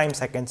t prime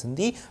seconds in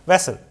the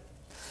vessel.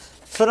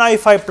 So now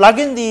if I plug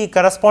in the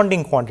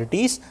corresponding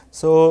quantities,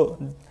 so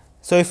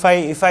if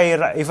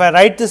I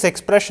write this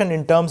expression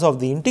in terms of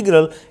the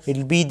integral, it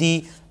will be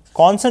the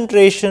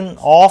concentration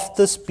of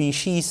the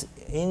species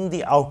in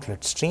the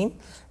outlet stream,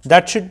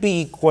 that should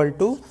be equal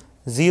to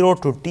 0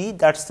 to t,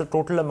 that is the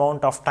total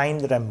amount of time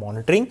that I am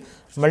monitoring,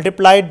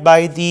 multiplied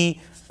by the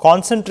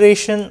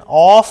concentration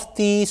of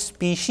the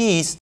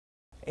species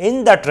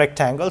in that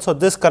rectangle. So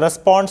this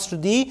corresponds to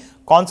the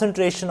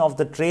concentration of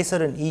the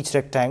tracer in each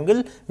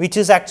rectangle, which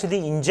is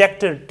actually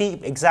injected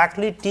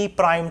exactly t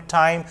prime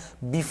time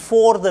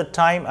before the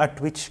time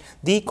at which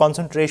the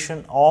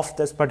concentration of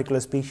this particular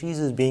species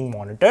is being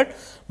monitored,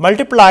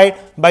 multiplied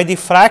by the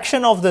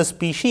fraction of the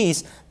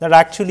species that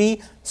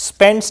actually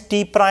spends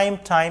t prime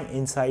time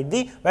inside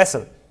the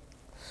vessel.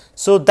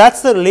 So that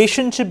is the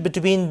relationship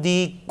between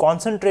the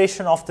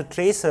concentration of the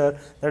tracer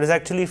that is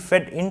actually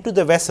fed into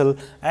the vessel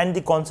and the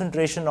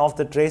concentration of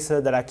the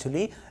tracer that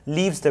actually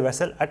leaves the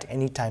vessel at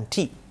any time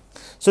t.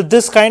 So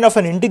this kind of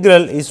an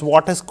integral is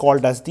what is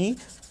called as the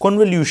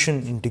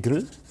convolution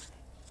integral.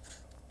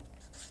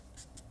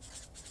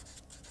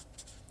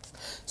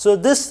 So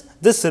this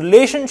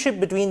relationship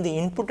between the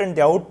input and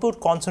the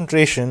output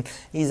concentration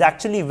is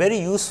actually very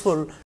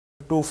useful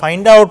to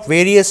find out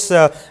various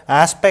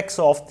aspects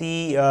of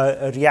the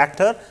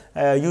reactor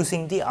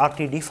using the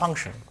RTD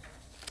function.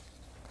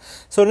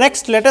 So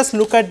next let us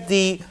look at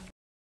the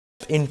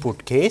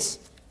input case.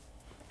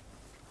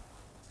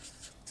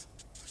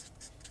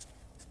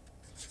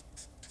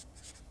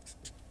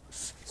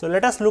 So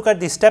let us look at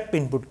the step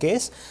input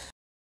case.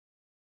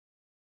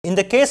 In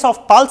the case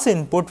of pulse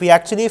input, we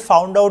actually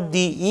found out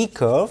the E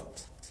curve.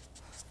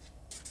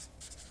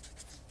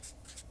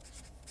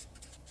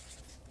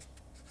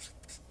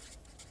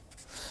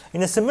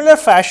 In a similar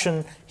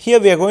fashion, here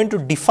we are going to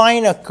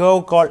define a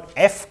curve called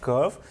F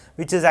curve,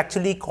 which is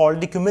actually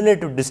called the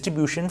cumulative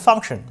distribution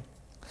function.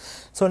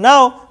 So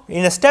now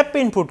in a step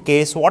input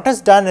case, what is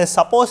done is,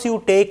 suppose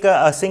you take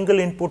a single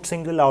input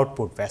single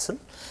output vessel,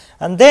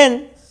 and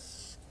then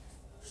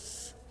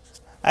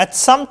at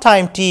some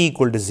time t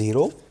equal to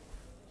 0.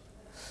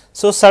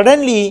 So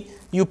suddenly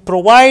you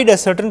provide a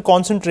certain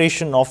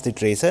concentration of the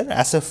tracer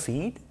as a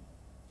feed.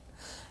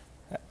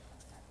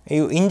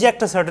 You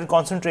inject a certain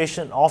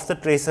concentration of the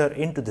tracer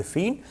into the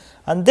feed,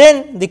 and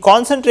then the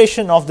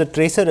concentration of the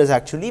tracer is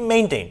actually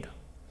maintained.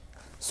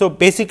 So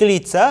basically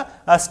it is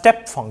a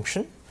step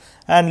function,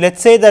 and let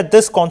us say that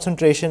this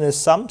concentration is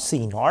some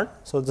C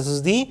naught. So this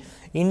is the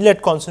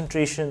inlet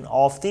concentration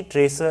of the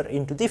tracer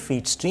into the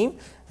feed stream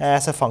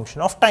as a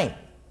function of time.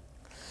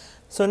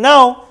 So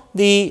now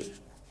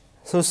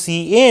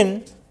C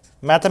in,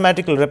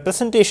 mathematical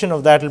representation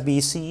of that will be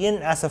C in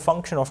as a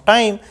function of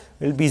time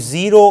will be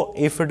 0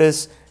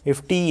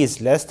 if t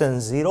is less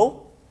than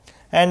 0,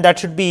 and that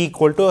should be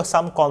equal to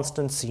some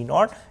constant C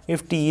naught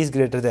if t is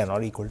greater than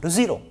or equal to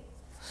 0.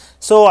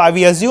 So,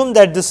 we assume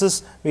that this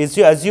is, we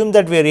assume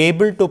that we are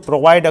able to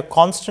provide a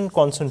constant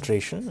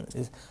concentration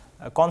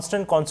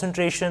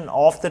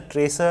of the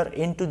tracer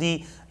into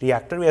the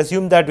reactor. We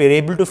assume that we are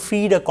able to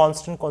feed a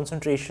constant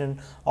concentration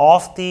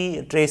of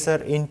the tracer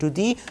into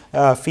the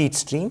feed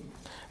stream,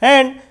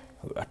 and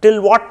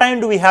till what time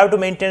do we have to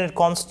maintain it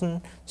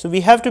constant? So,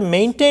 we have to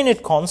maintain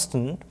it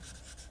constant.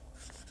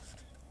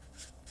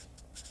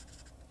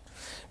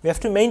 We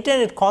have to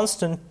maintain it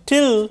constant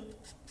till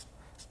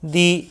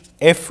the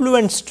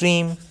effluent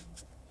stream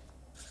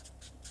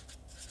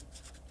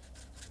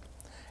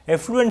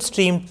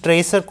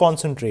tracer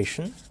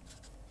concentration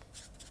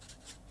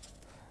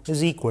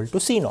is equal to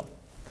C naught.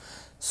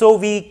 So,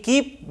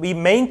 we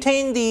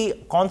maintain the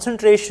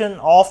concentration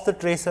of the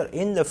tracer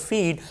in the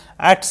feed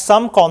at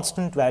some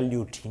constant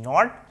value T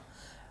naught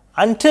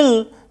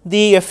until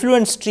the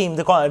effluent stream,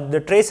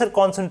 the tracer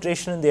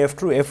concentration in the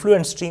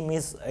effluent stream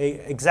is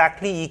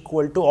exactly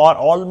equal to or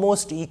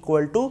almost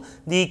equal to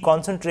the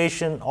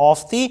concentration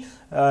of the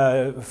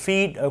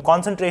feed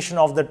concentration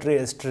of the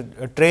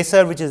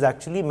tracer, which is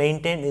actually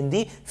maintained in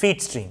the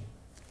feed stream.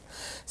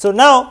 So,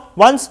 now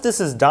once this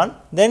is done,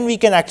 then we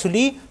can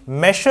actually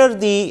measure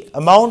the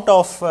amount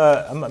of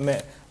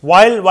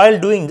while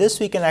doing this,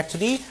 we can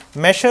actually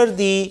measure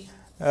the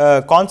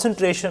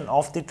concentration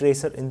of the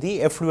tracer in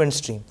the effluent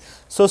stream.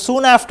 So,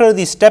 soon after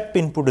the step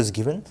input is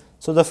given.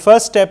 So, the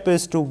first step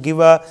is to give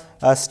a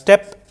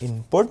step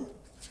input,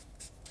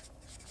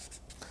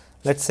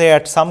 let us say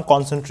at some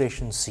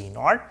concentration C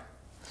naught,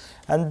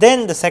 and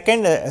then the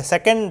second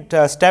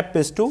step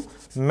is to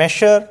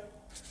measure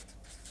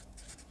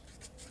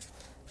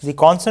the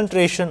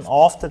concentration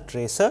of the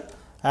tracer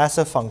as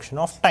a function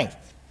of time,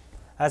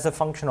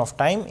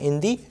 in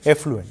the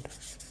effluent.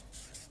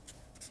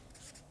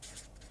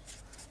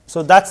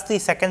 So, that is the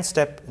second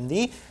step in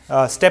the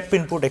step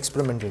input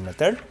experimental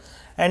method.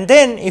 And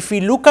then if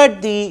we look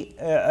at the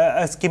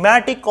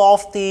schematic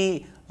of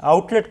the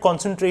outlet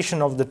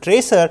concentration of the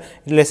tracer,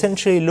 it will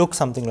essentially look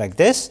something like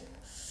this,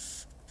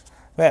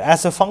 where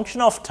as a function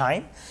of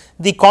time,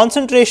 the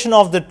concentration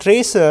of the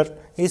tracer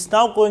is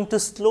now going to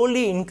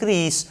slowly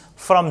increase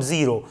from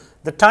 0.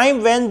 The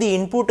time when the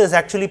input is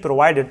actually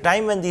provided,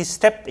 time when the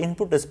step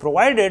input is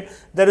provided,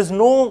 there is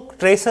no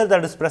tracer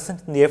that is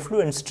present in the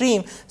effluent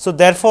stream. So,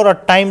 therefore,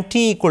 at time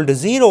t equal to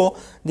 0,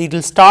 it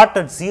will start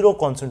at 0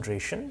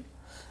 concentration,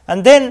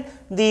 and then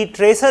the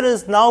tracer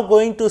is now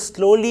going to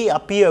slowly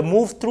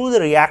move through the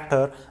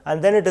reactor,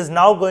 and then it is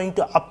now going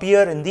to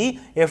appear in the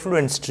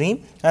effluent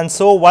stream. And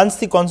so, once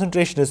the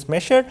concentration is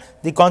measured,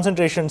 the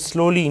concentration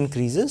slowly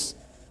increases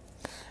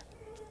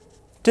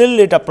till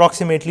it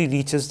approximately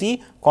reaches the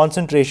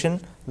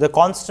concentration, the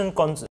constant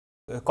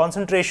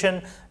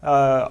concentration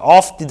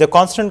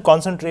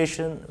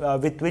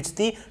with which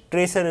the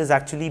tracer is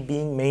actually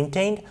being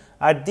maintained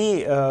at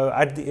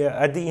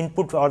the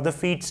input or the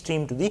feed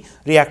stream to the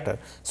reactor.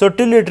 So,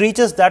 till it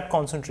reaches that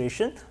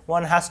concentration,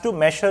 one has to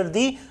measure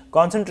the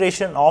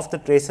concentration of the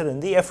tracer in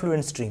the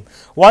effluent stream.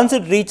 Once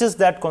it reaches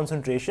that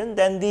concentration,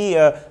 then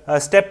the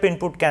step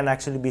input can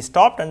actually be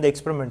stopped and the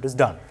experiment is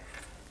done.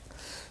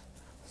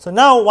 So,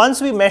 now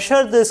once we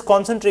measure this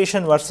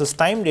concentration versus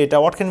time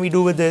data, what can we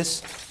do with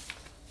this?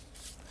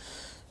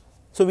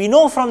 So, we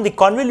know from the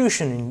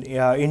convolution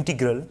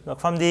integral,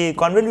 from the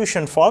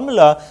convolution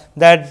formula,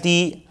 that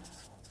the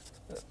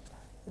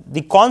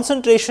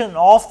concentration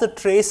of the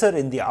tracer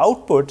in the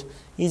output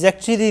is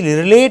actually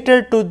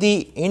related to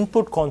the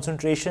input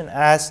concentration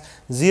as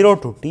 0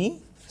 to t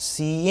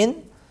C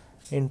in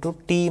into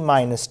t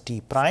minus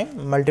t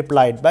prime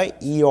multiplied by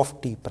E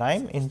of t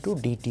prime into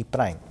dt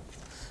prime,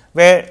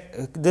 where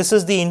this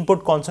is the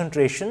input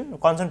concentration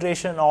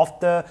of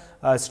the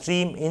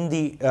stream in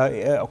the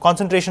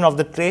concentration of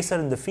the tracer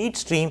in the feed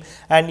stream,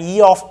 and E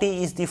of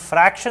t is the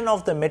fraction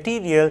of the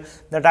material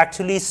that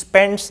actually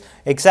spends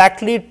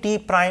exactly t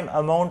prime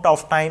amount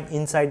of time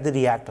inside the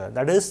reactor.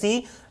 That is,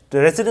 the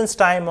residence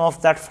time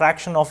of that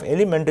fraction of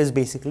element is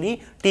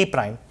basically t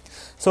prime.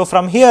 So,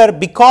 from here,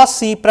 because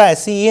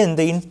because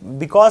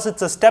it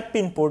is a step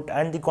input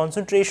and the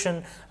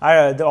concentration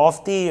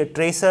of the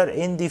tracer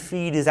in the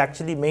feed is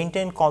actually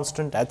maintained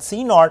constant at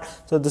C naught.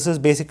 So, this is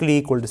basically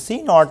equal to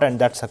C naught, and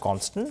that is a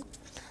constant,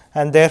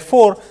 and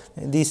therefore,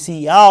 the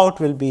C out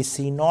will be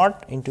C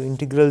naught into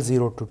integral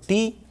 0 to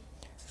t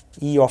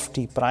E of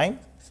t prime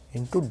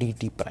into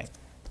dt prime,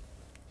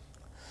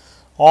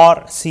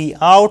 or C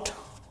out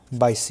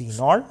by C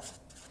naught,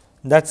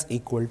 that is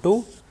equal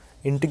to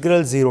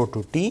integral 0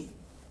 to t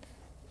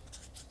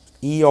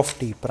E of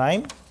t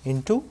prime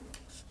into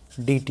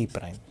dt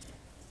prime.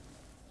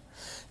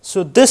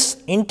 So,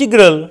 this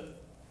integral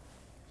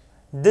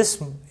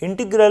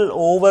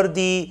over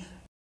the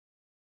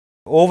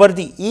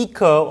E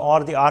curve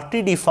or the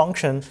RTD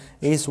function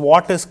is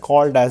what is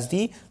called as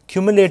the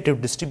cumulative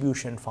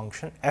distribution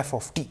function f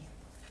of t.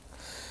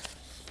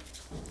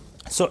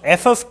 So,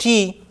 f of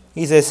t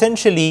is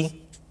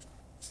essentially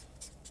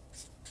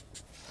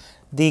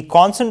the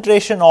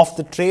concentration of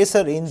the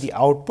tracer in the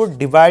output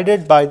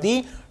divided by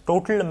the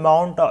total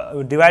amount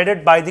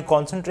divided by the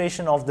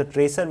concentration of the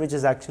tracer which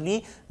is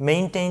actually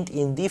maintained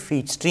in the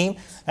feed stream,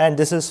 and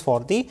this is for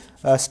the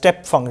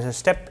step function,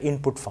 step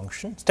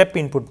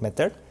input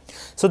method.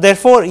 So,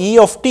 therefore, E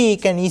of t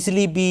can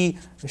easily be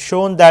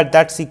shown that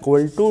that is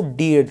equal to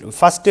d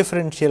first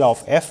differential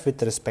of f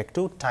with respect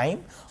to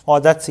time, or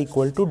that is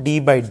equal to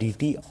d by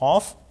dt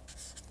of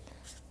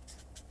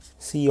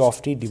C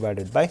of t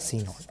divided by C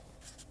naught.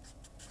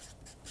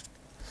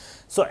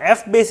 So,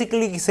 f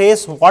basically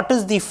says what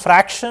is the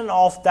fraction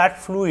of that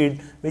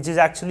fluid which is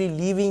actually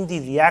leaving the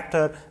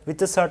reactor with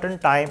a certain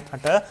time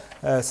at a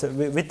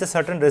with a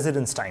certain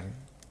residence time.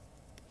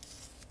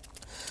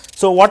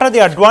 So, what are the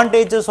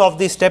advantages of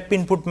the step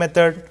input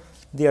method?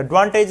 The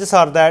advantages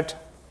are that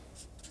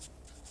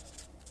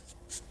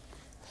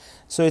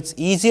so it is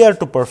easier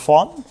to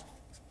perform,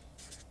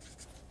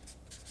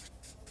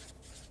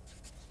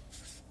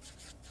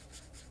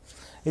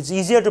 it is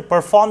easier to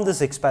perform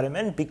this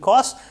experiment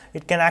because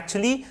it can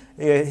actually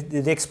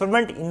the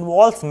experiment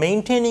involves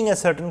maintaining a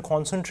certain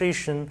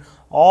concentration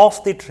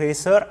of the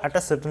tracer at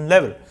a certain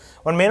level.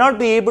 One may not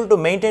be able to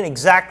maintain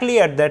exactly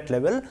at that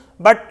level,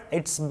 but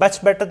it is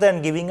much better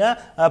than giving a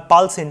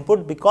pulse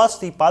input, because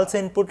the pulse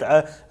input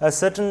a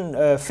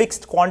certain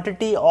fixed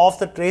quantity of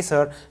the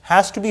tracer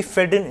has to be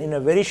fed in a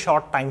very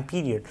short time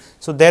period.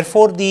 So,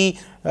 therefore, it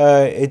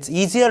is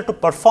easier to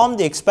perform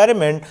the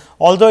experiment,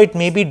 although it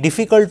may be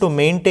difficult to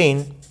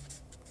maintain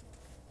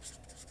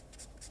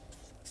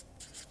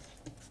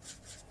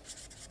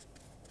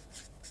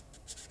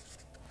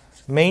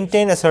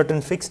a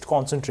certain fixed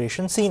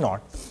concentration C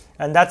naught,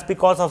 and that is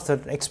because of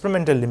certain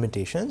experimental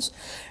limitations.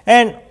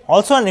 And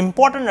also an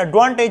important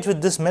advantage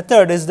with this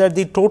method is that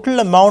the total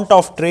amount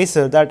of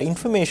tracer, that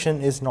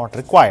information is not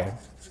required.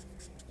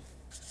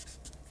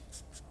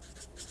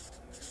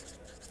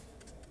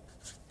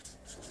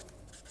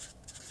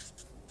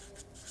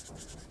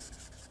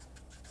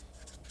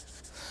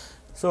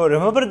 So,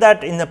 remember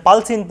that in the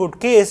pulse input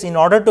case, in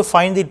order to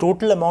find the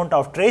total amount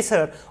of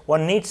tracer,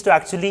 one needs to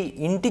actually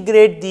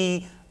integrate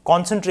the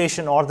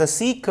concentration or the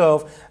C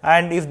curve,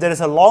 and if there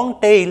is a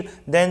long tail,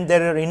 then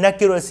there are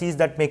inaccuracies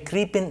that may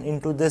creep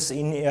into this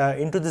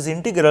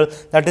integral,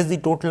 that is the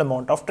total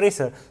amount of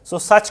tracer. So,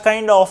 such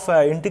kind of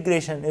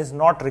integration is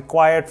not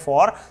required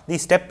for the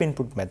step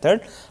input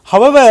method.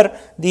 However,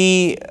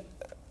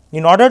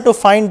 in order to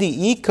find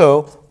the E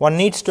curve, one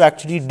needs to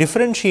actually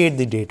differentiate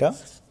the data.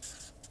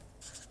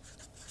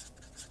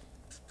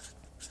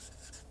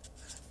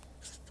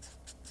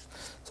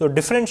 So,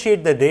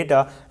 differentiate the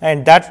data,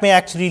 and that may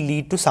actually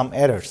lead to some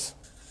errors.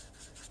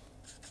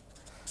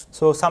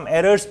 So, some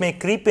errors may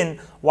creep in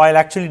while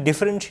actually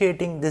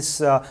differentiating this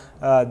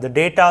the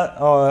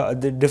data,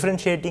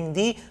 differentiating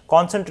the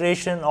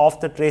concentration of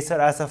the tracer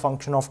as a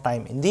function of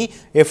time in the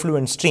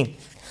effluent stream.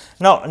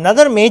 Now,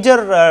 another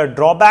major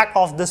drawback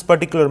of this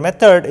particular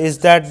method is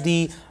that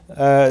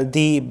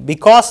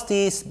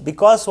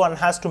because one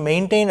has to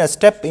maintain a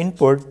step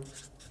input,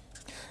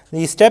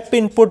 the step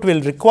input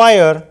will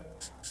require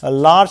a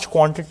large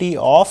quantity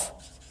of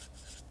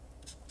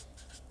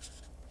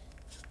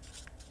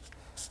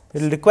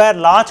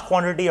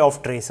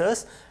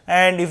tracers,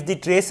 and if the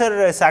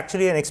tracer is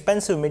actually an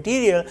expensive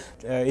material,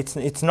 it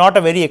is not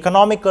a very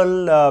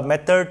economical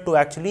method to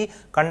actually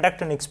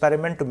conduct an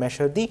experiment to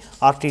measure the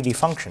RTD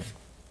function.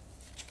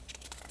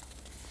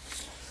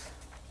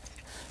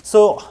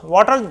 So,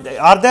 what are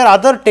there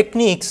other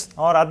techniques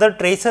or other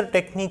tracer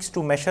techniques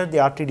to measure the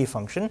RTD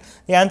function?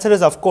 The answer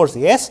is of course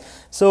yes.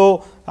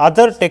 So,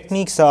 other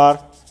techniques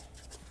are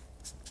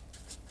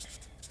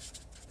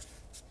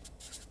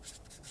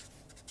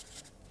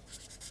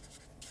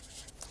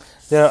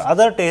there are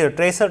other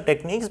tracer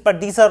techniques, but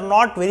these are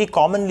not very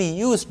commonly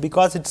used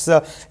because it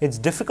is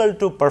difficult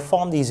to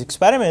perform these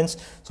experiments.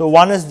 So,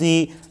 one is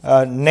the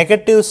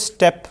negative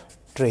step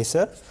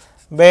tracer,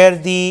 where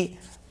the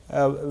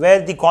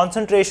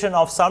concentration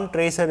of some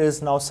tracer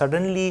is now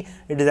suddenly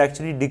it is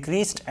actually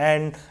decreased,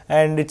 and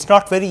it is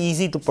not very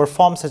easy to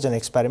perform such an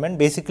experiment.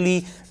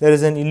 Basically, there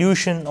is an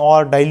illusion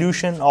or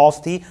dilution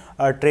of the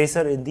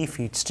tracer in the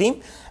feed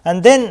stream.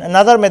 And then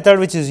another method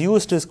which is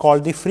used is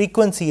called the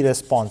frequency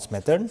response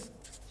method.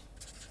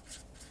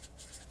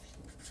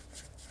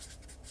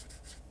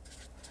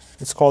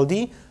 It is called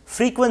the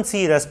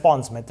frequency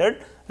response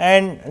method,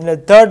 and the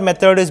third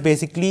method is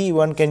basically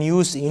one can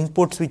use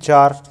inputs which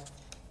are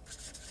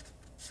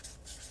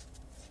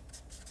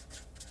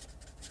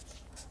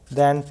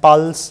than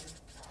pulse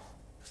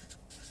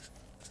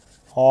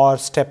or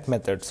step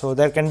method. So,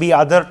 there can be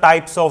other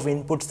types of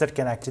inputs that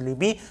can actually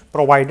be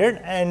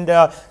provided, and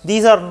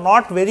these are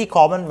not very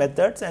common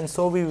methods, and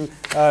so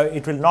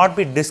it will not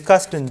be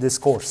discussed in this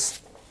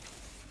course.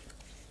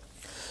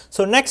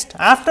 So, next,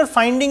 after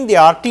finding the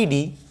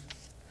RTD,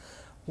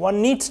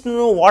 one needs to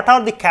know what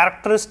are the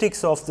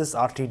characteristics of this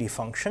RTD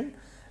function,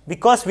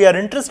 because we are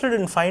interested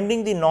in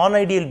finding the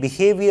non-ideal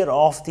behavior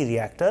of the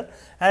reactor,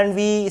 and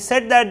we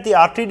said that the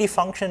RTD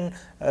function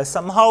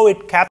somehow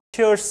it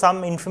captures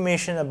some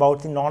information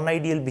about the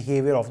non-ideal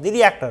behavior of the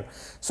reactor.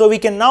 So, we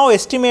can now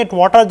estimate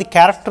what are the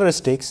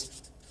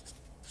characteristics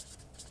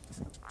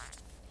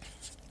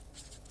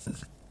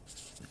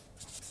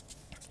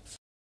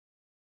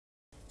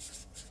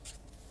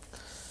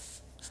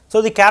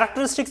So, the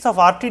characteristics of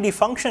RTD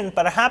function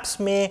perhaps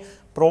may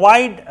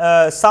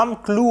provide some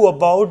clue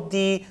about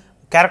the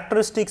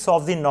characteristics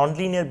of the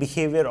nonlinear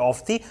behavior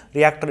of the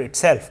reactor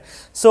itself.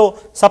 So,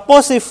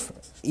 suppose if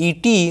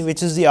ET,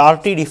 which is the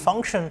RTD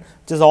function,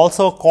 which is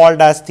also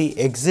called as the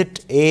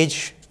exit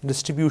age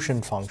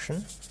distribution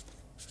function,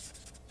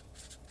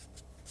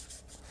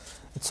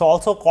 it is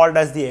also called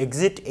as the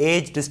exit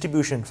age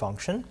distribution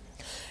function.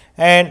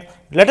 And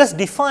let us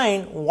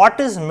define what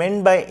is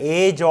meant by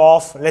age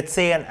of, let us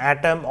say, an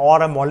atom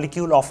or a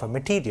molecule of a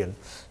material.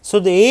 So,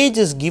 the age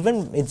is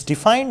given, it is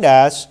defined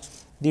as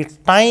the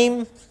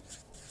time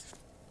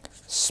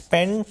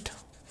spent,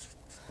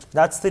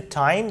 that is the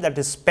time that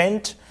is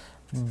spent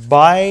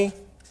by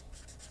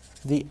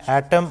the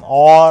atom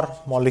or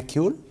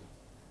molecule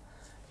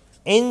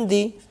in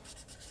the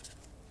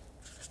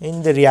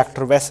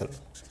reactor vessel.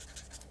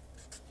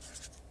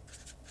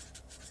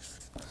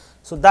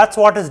 So, that is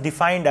what is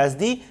defined as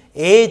the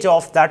age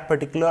of that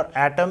particular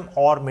atom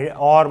or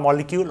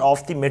molecule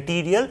of the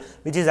material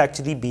which is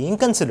actually being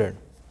considered.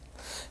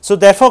 So,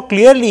 therefore,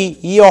 clearly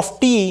E of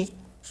t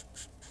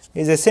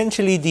is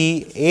essentially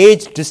the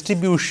age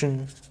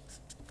distribution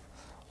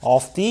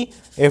of the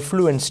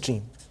effluent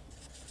stream.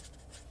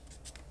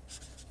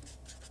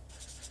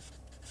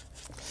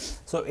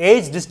 So,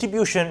 age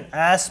distribution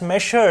as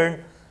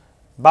measured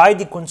by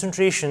the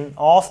concentration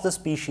of the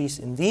species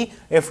in the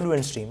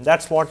effluent stream,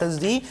 that is what is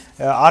the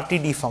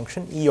RTD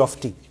function E of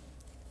t.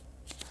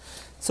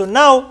 So,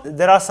 now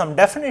there are some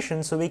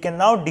definitions. So, we can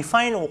now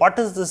define what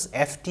is this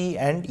Ft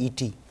and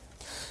Et.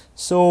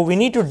 So, we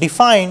need to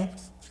define,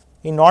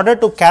 in order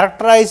to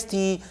characterize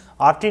the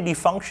RTD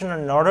function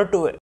and in order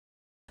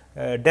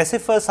to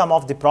decipher some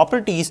of the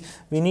properties,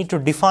 we need to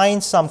define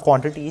some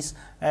quantities,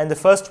 and the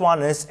first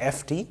one is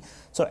Ft.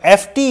 So,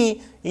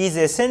 Ft is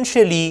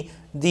essentially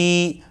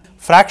the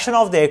fraction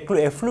of the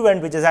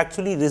effluent which is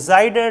actually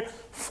resided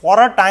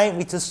for a time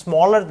which is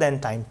smaller than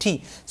time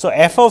t. So,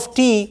 f of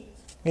t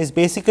is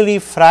basically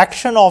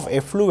fraction of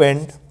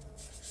effluent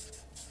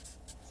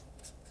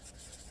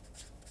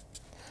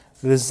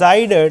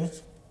resided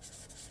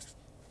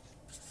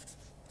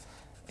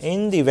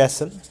in the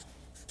vessel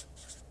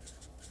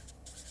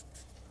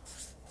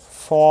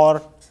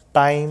for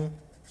time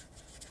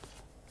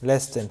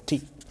less than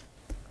t.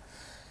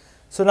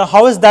 So, now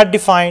how is that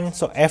defined?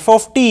 So, f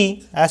of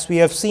t, as we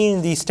have seen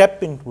in the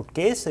step input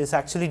case, is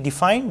actually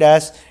defined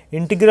as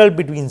integral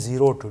between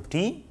 0 to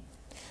t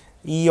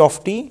E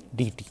of t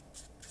dt.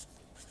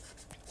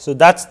 So,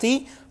 that is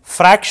the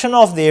fraction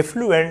of the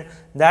effluent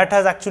that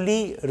has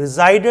actually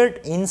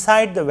resided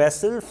inside the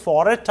vessel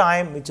for a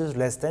time which is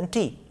less than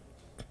t.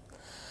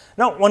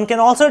 Now, one can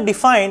also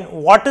define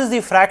what is the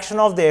fraction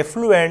of the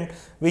effluent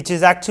which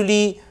is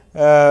actually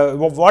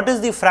what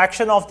is the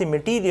fraction of the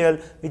material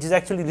which is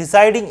actually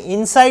residing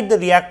inside the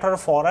reactor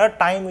for a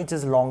time which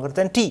is longer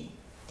than t.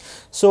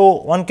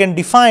 So, one can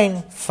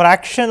define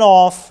fraction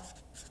of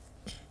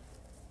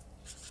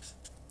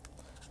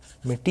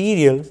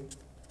material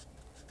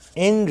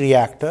in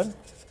reactor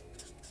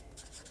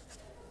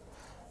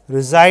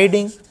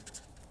residing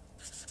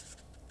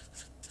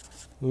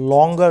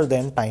longer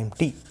than time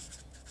t.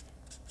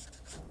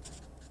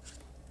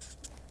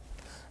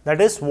 That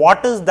is,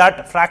 what is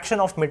that fraction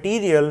of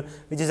material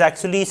which is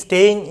actually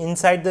staying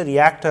inside the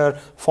reactor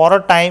for a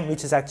time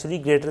which is actually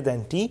greater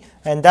than t,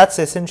 and that is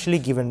essentially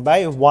given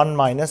by 1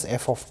 minus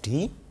f of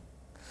t,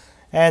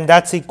 and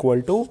that is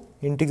equal to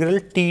integral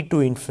t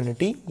to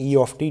infinity E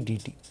of t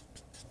dt.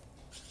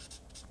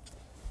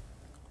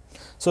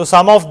 So,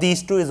 sum of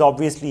these two is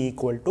obviously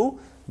equal to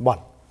 1.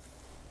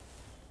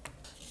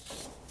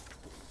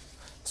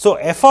 So,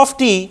 f of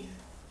t,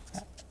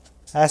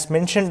 as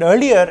mentioned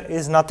earlier,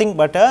 is nothing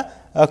but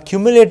a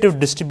cumulative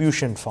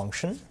distribution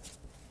function,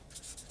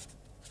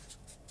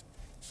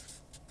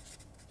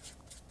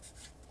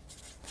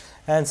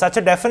 and such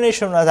a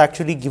definition was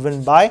actually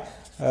given by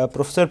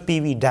Professor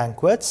P.V.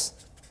 Danckwerts.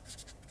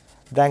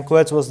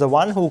 Danckwerts was the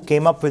one who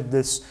came up with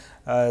this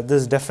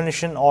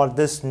definition or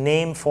this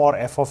name for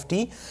f of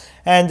t,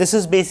 and this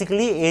is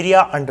basically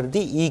area under the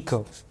E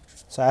curve.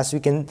 So, as we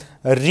can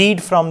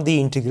read from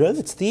the integral,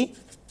 it is the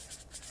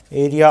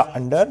area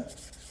under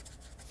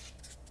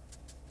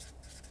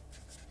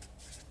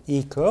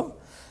E curve,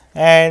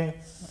 and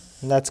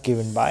that is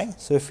given by.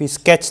 So, if we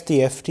sketch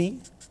the f t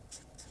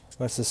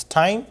versus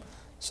time,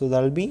 so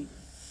that will be,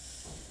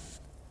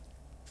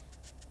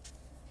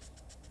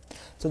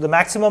 so the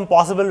maximum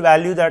possible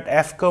value that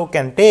f curve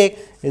can take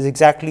is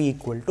exactly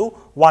equal to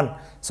 1.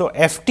 So,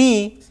 f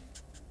t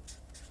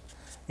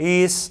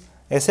is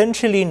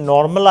essentially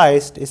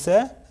normalized, is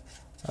a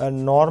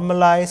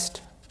normalized,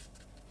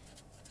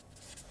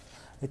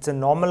 it is a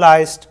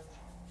normalized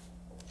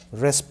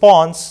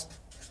response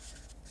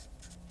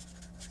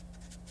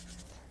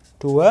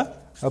to a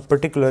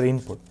particular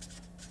input.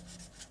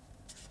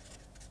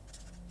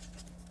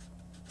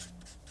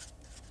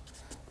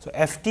 So,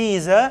 f t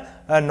is a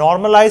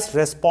normalized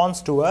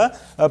response to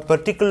a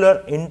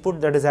particular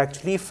input that is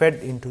actually fed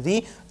into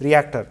the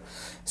reactor.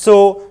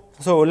 So,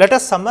 let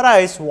us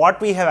summarize what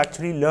we have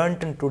actually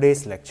learnt in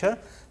today's lecture.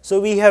 So,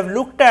 we have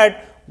looked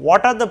at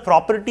what are the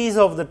properties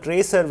of the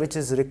tracer which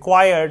is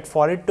required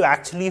for it to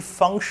actually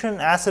function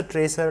as a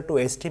tracer to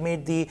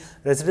estimate the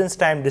residence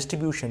time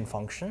distribution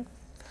function.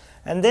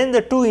 And then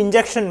the two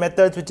injection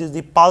methods, which is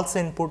the pulse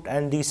input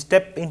and the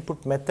step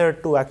input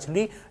method, to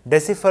actually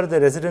decipher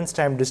the residence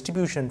time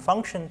distribution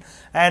function,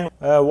 and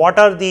what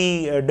are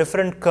the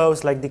different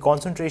curves like the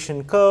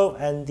concentration curve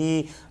and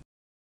the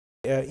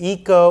E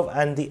curve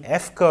and the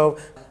F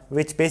curve,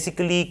 which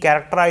basically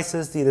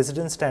characterizes the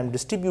residence time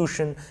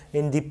distribution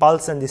in the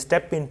pulse and the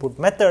step input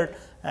method.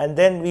 And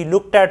then we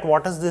looked at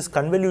what is this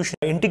convolution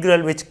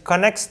integral which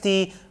connects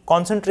the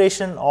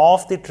concentration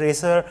of the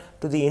tracer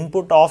to the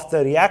input of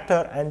the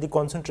reactor and the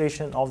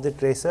concentration of the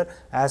tracer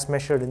as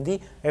measured in the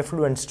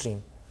effluent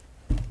stream.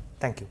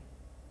 Thank you.